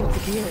if I shoot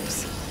the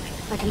gears,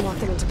 I can lock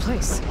them into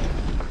place.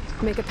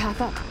 Make a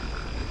path up.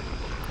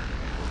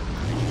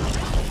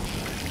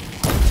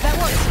 That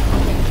worked!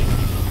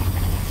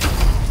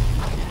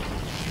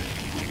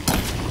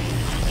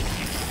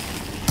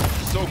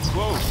 So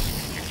close.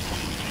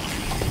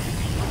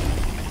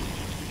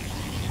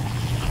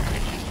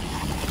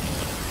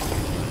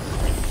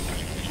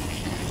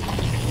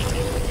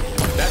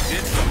 That's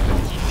it.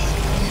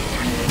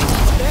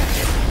 There.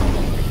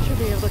 Should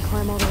be able to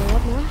climb all the way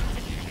up now.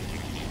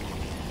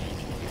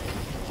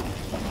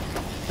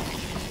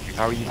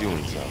 How are you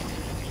doing, Zoe?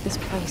 This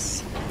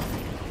place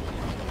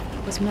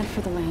was meant for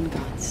the land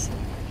gods.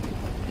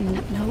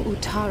 No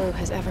Utaru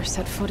has ever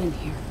set foot in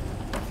here.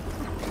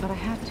 But I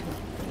had to.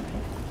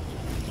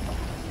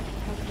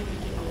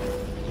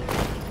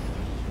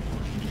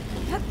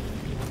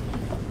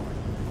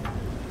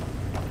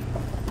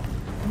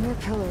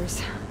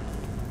 pillars.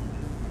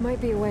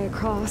 Might be a way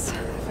across,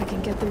 if I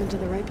can get them into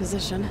the right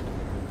position.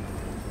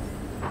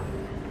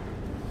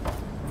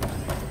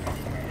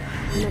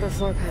 Another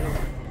floor panel.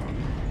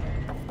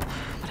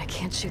 But I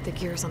can't shoot the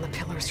gears on the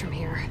pillars from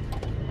here.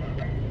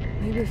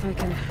 Maybe if I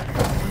can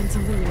find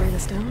something to weigh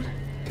this down?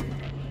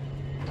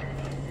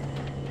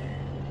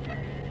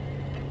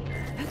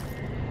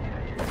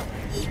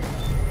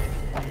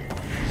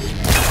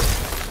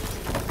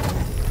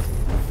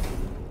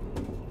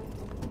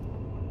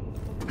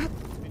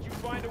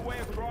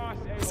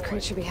 This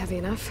crate should be heavy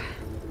enough.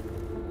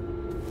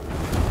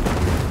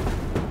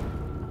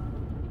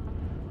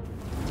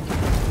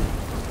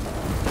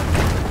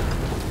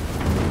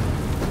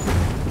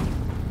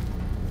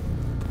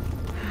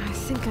 I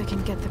think I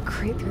can get the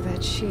crate through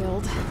that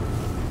shield.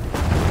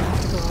 I'll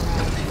have to go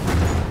around.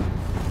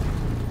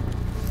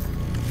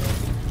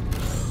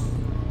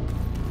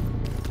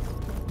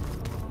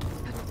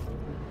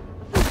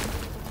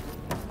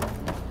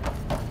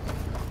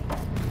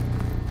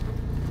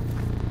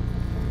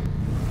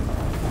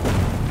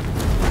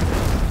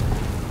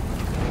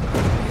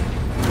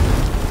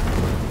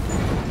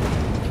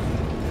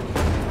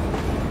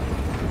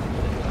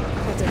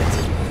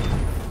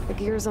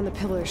 Gears on the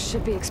pillars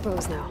should be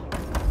exposed now.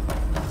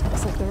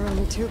 Looks like there are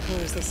only 2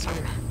 pillars this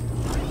time.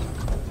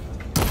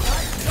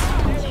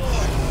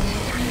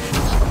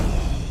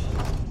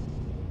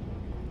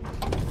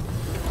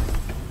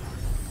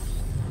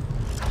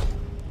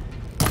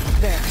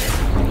 There.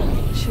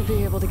 Should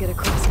be able to get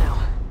across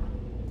now.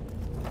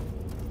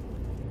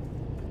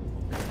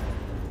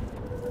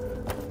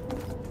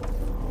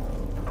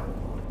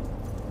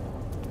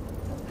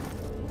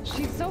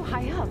 She's so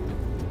high up.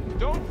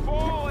 Don't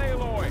fall,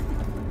 Aloy!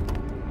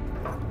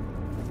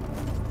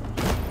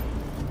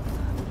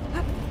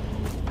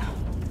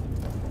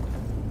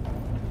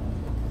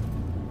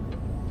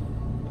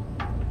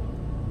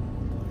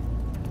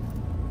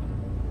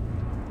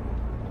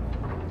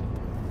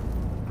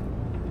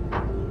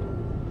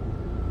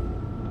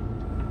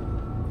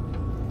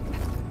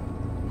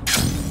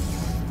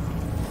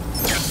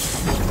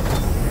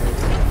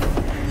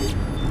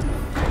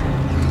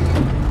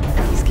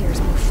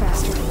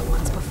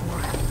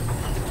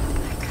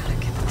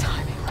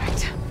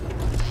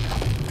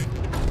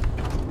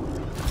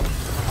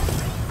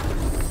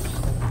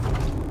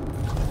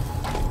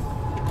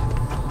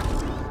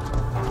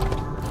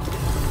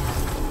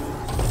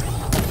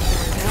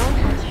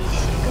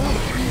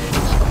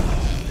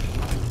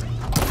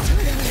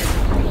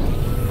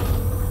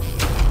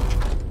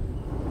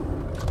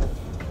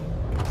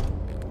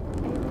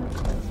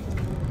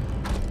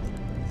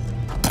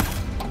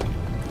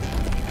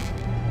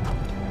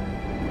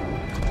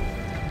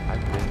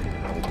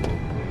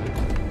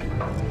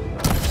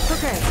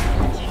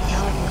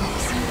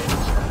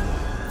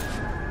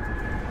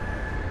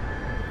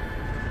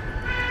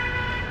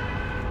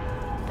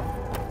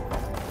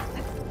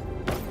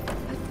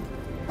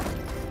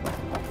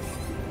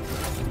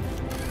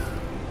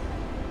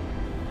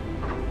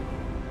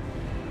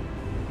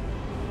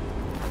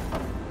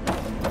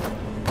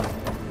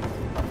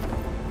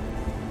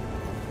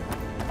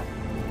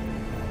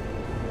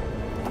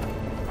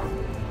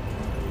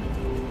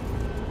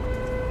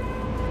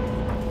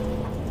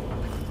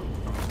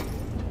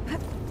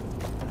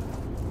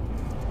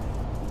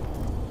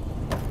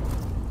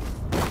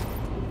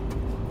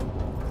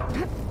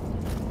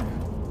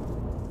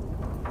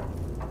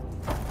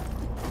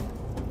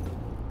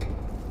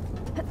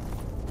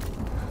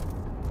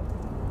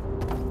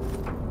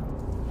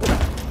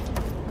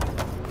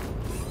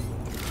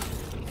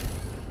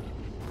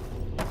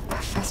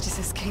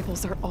 Festus's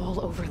cables are all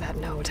over that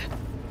node.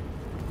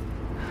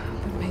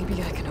 But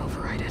maybe I can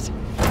override it.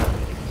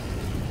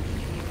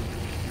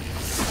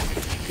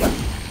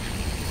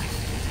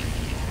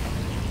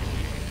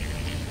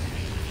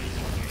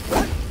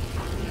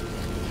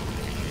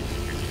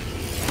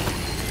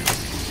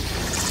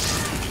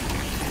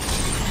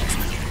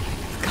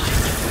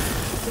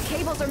 The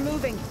cables are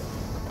moving.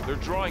 They're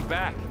drawing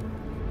back.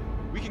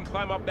 We can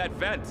climb up that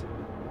vent.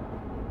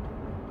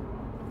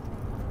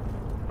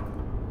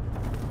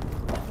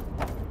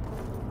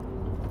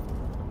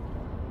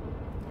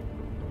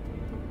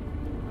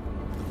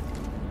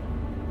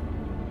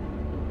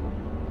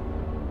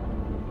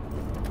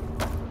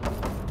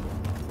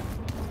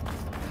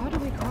 How do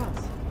we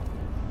cross?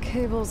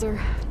 Cables are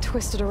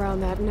twisted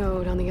around that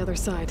node on the other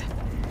side.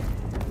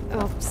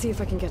 I'll see if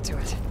I can get to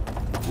it.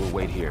 We'll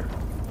wait here.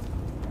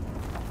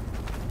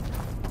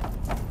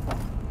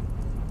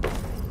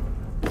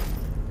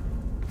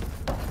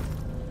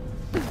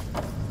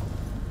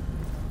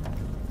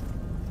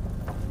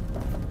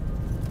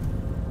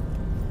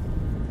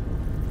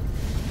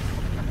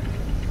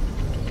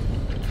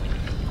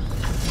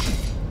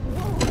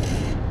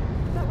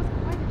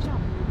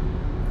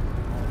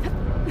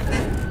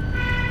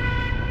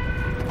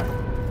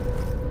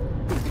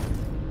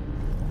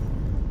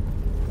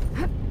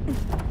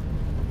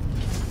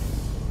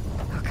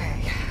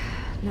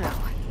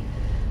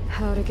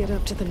 How to get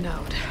up to the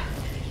node.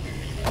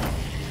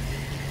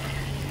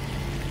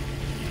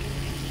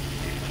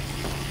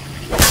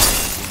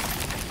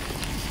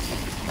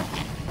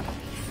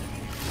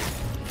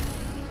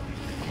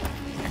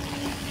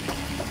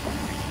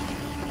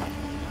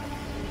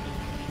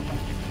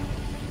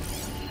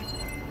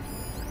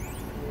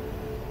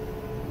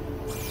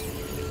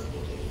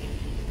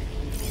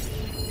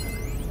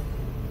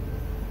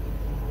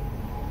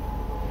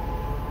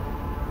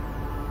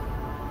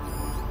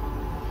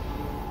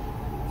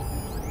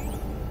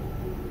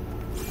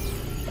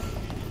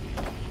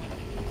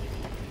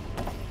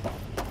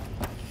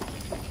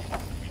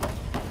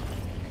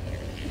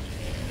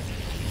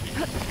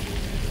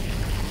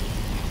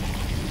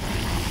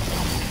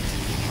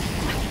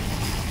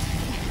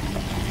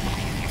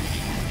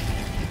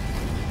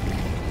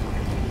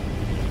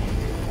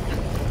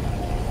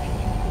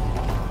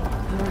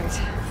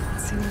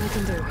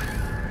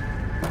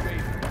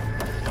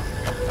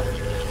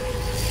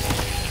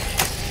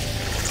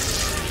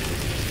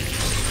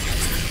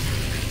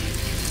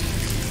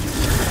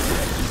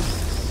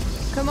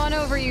 Come on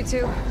over, you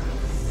two.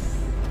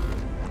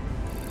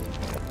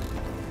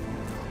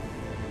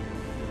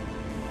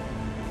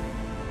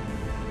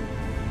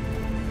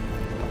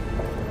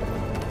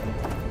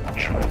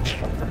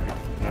 Transfer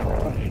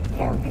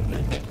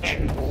armament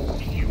to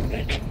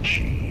Unit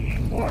G,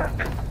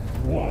 Mark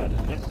 1.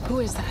 Who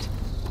is that?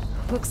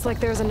 Looks like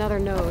there's another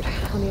node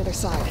on the other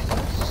side,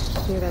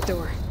 near that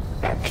door.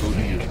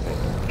 Activate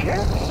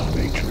Gamma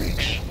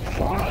Matrix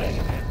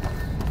 5.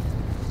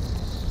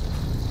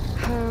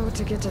 How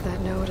to get to that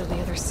node on the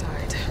other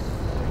side?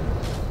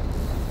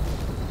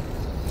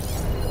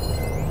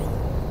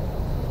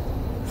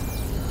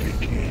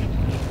 Begin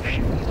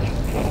fueling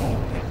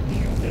valve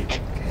unit.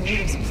 Okay,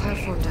 there's a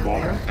platform down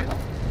there.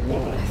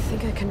 I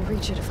think I can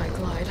reach it if I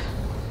glide.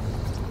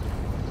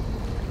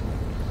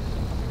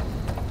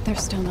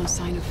 There's still no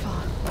sign of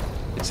Fa.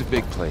 It's a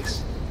big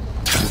place.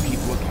 We'll keep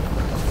looking.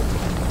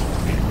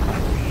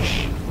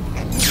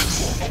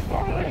 Increase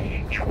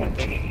by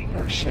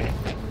 20%.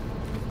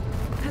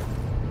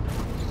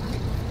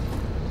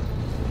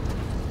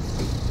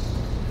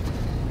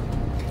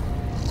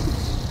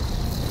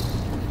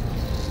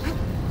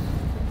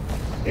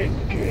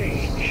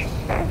 Engage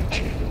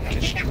active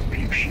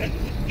distribution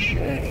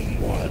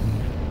J1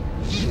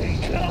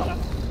 Zeta.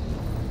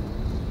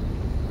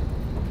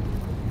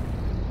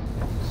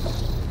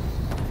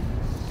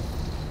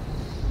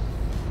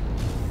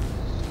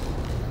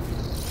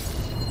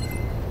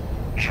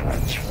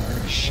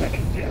 Transfer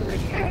secondary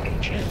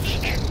packages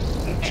to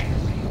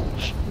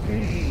materials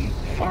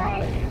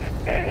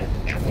V5 and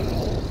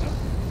 12.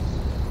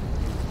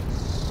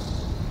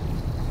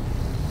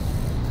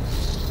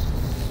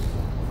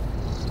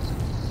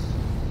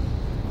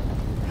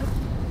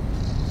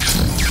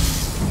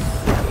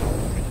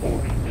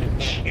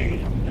 Ordnance in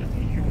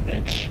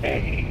Units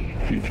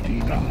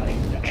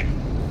A59 to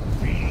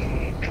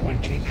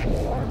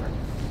B24.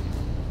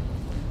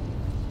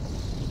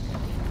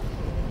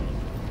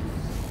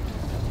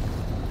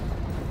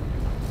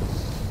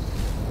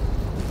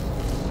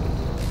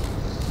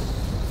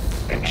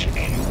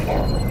 Execute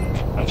armament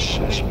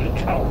assessment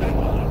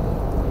alpha.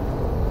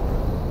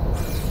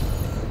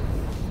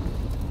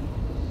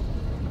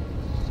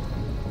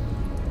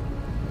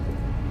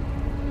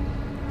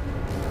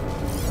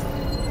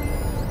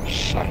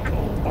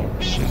 Cycle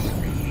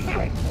auxiliary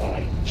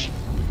pipelines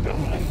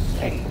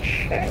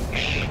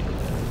 9HX.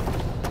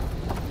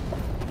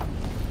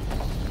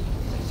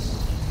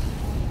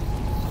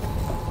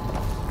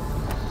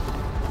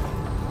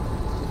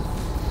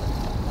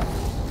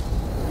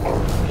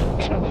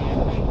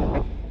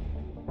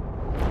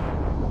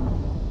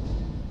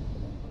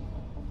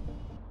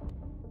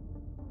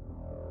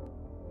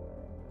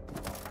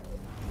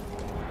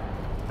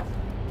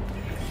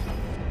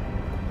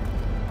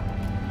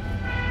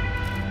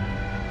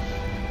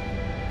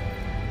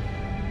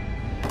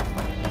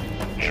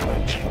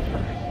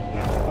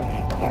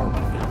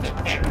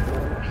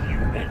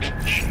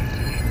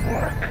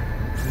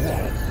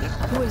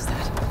 Who is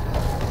that?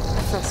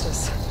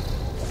 Festus.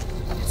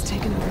 It's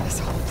taken over this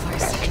whole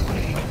place.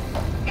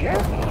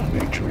 Gamma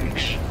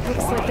Matrix.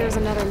 Looks like there's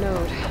another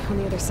node on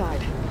the other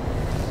side,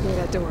 near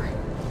that door.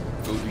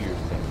 Go do your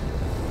thing.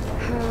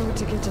 How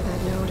to get to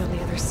that node on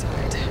the other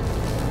side?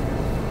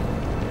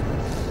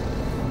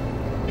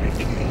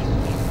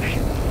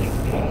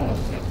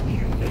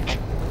 Unit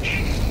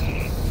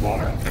G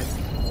Mark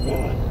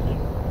 1.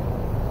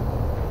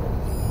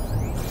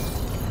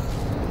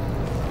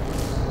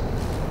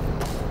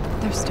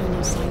 There's still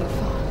no sign of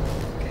Fa.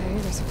 Okay,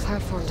 there's a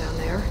platform down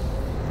there.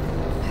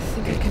 I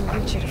think I can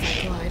reach it if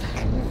I glide.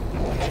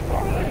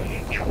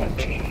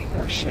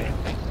 20%.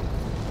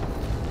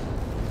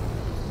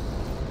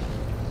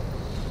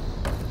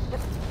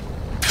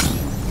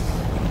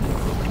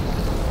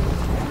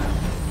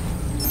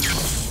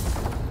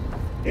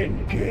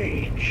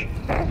 Engage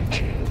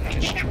active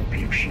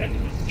distribution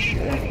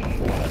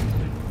J1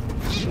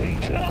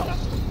 Zeta.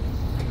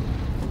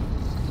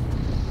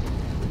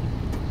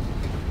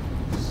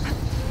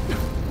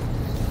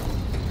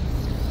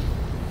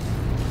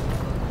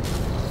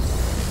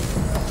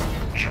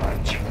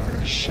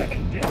 Transfer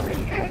secondary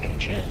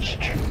packages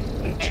to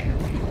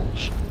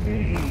materials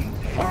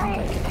V5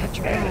 Hit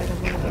your ride on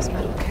one of those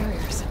metal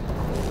carriers.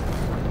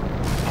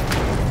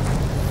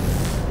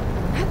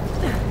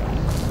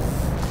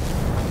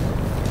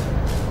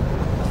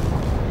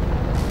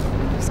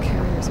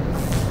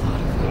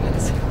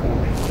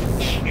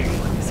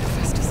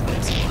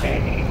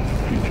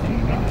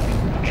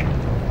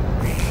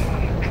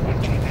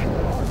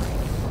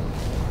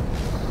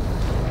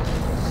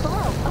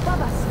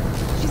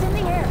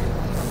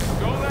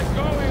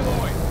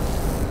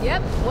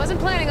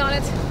 on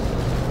it?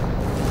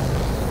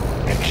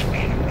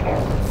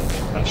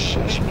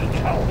 Assessment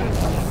however.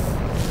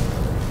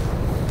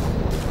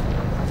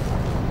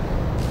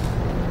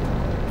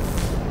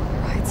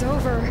 Ride's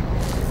over.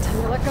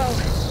 Time to let go.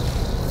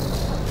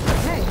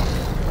 Okay.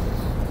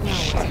 Now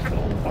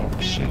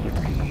what?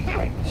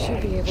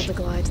 Should be able to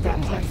glide to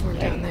that platform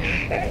down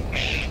there.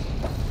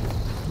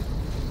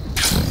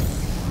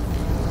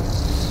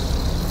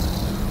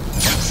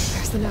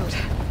 There's the note.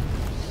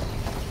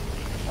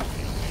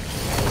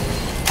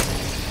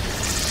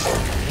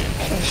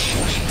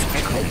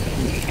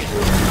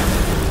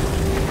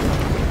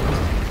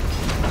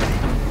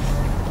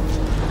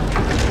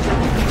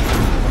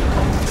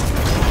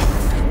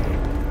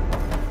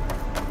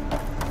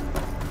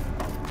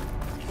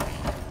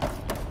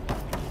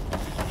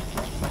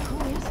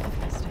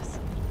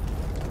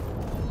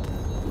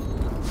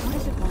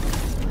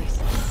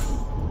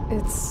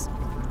 It's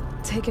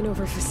taken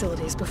over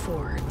facilities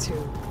before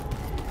to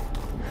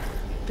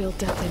build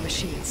deadly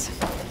machines.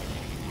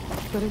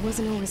 But it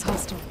wasn't always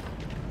hostile.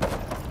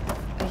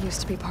 It used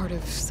to be part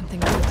of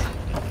something good.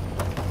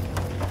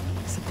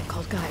 Something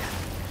called Gaia.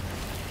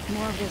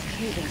 More of those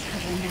cavings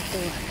covering that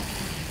door.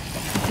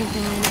 I think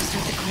they're almost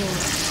at the core.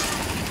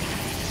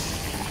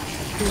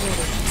 Be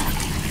ready.